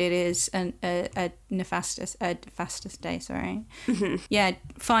sure that it is a nefastus day, sorry. Yeah,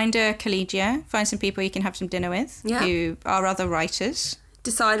 find a collegia. Find some people you can have some dinner with who are other writers.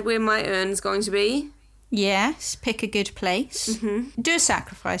 Decide where my urn's going to be. Yes, pick a good place. Do a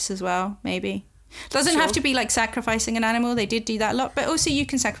sacrifice as well, maybe. Doesn't have to be like sacrificing an animal. They did do that a lot. But also you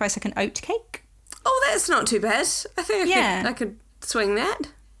can sacrifice like an oat cake. Oh, that's not too bad. I think I could swing that.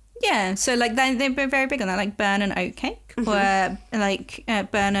 Yeah, so like they're very big on that. Like burn an oat cake or like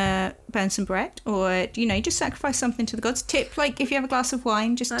burn some bread, or, you know, just sacrifice something to the gods. Tip, like if you have a glass of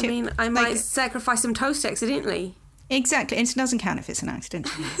wine, just tip. I mean, I might sacrifice some toast accidentally. Exactly, and it doesn't count if it's an accident.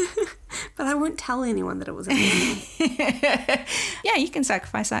 But I won't tell anyone that it was an accident. Yeah, you can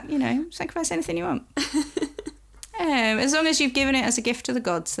sacrifice that, you know, sacrifice anything you want. As long as you've given it as a gift to the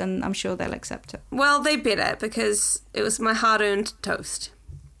gods, then I'm sure they'll accept it. Well, they better, because it was my hard-earned toast.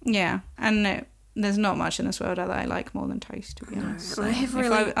 Yeah, and there's not much in this world that I like more than toast, to be honest. No, I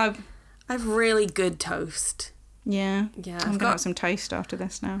have really good toast. Yeah. Yeah. I'm going to have some toast after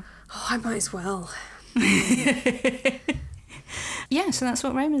this now. Oh, I might as well. Yeah, so that's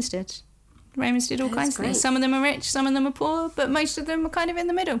what Romans did. Romans did all kinds of things. Some of them are rich, some of them are poor, but most of them are kind of in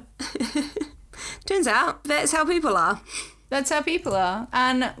the middle. Turns out that's how people are. That's how people are.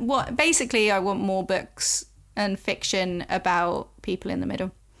 And basically I want more books and fiction about people in the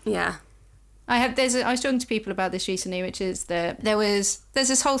middle. Yeah. I was talking to people about this recently, which is that there's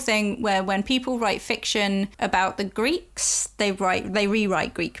this whole thing where when people write fiction about the Greeks, they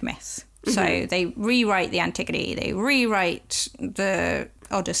rewrite Greek myth. So they rewrite the Antigone, they rewrite the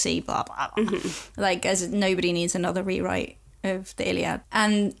Odyssey, blah, blah, blah. Like, as nobody needs another rewrite of the Iliad.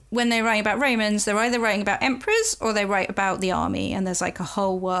 And when they write about Romans, they're either writing about emperors or they write about the army. And there's like a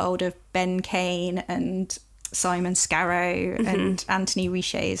whole world of Ben Kane and Simon Scarrow and Anthony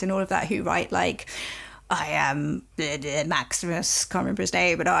Riches and all of that, who write like, I am Maximus, can't remember his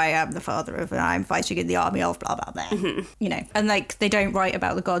name, but I am the father of, and I'm fighting in the army of blah, blah, blah. You know, and like they don't write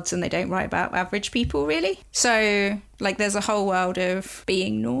about the gods and they don't write about average people, really. So like there's a whole world of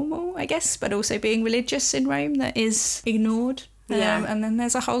being normal, I guess, but also being religious in Rome that is ignored. And then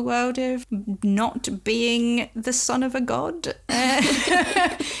there's a whole world of not being the son of a god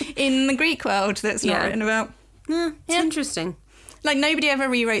in the Greek world that's not written about. Yeah, it's interesting. Like, nobody ever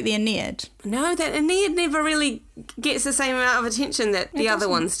rewrote the Aeneid. No, the Aeneid never really gets the same amount of attention that the other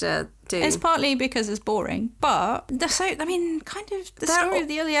ones do. It's partly because it's boring, but the story of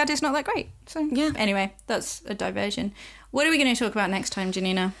the Iliad is not that great. So anyway, that's a diversion. What are we going to talk about next time,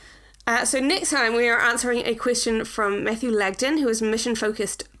 Janina? So next time we are answering a question from Matthew Lagden, who is mission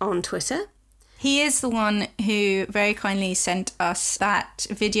focused on Twitter. He is the one who very kindly sent us that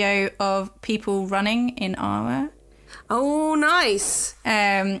video of people running in armour. Oh, nice.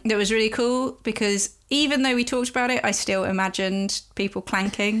 That was really cool because even though we talked about it, I still imagined people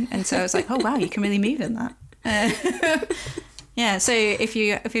clanking. And so I was like, oh, wow, you can really move in that. Yeah, so if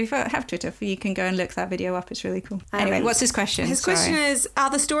you have Twitter, you can go and look that video up. It's really cool. Anyway, what's his question? His question is, are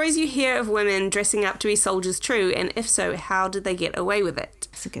the stories you hear of women dressing up to be soldiers true? And if so, how did they get away with it?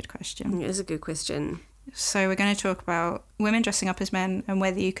 That's a good question. It is a good question. So we're going to talk about women dressing up as men and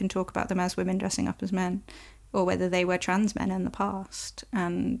whether you can talk about them as women dressing up as men or whether they were trans men in the past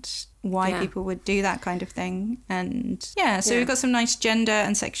and why people would do that kind of thing. And we've got some nice gender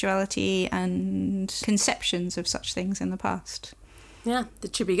and sexuality and conceptions of such things in the past. Yeah,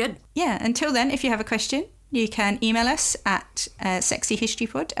 that should be good. Yeah, until then, if you have a question, you can email us at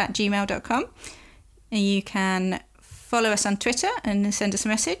sexyhistorypod@gmail.com. And you can follow us on Twitter and send us a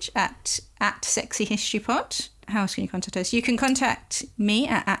message at sexyhistorypod. How else can you contact us? You can contact me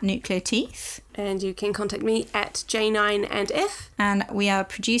at nuclearteeth. And you can contact me at J9andF. And we are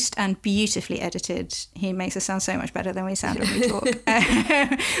produced and beautifully edited. He makes us sound so much better than we sound when we talk.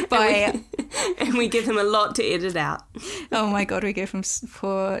 And we give him a lot to edit out. Oh my God, we go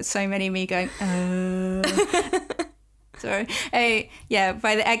for so many me going, Sorry.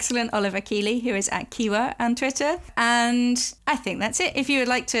 By the excellent Oliver Keeley, who is at Kiwa on Twitter. And I think that's it. If you would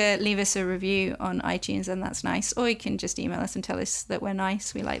like to leave us a review on iTunes, then that's nice. Or you can just email us and tell us that we're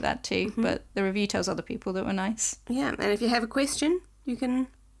nice. We like that too. Mm-hmm. But the review tells other people that we're nice. Yeah, and if you have a question, you can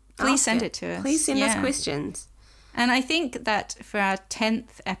Please send it to us. Please send us questions. And I think that for our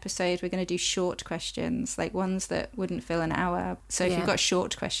 10th episode, we're going to do short questions, like ones that wouldn't fill an hour. So if you've got a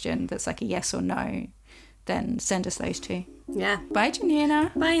short question that's like a yes or no, then send us those too. Yeah. Bye,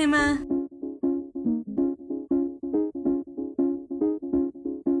 Janina. Bye, Emma.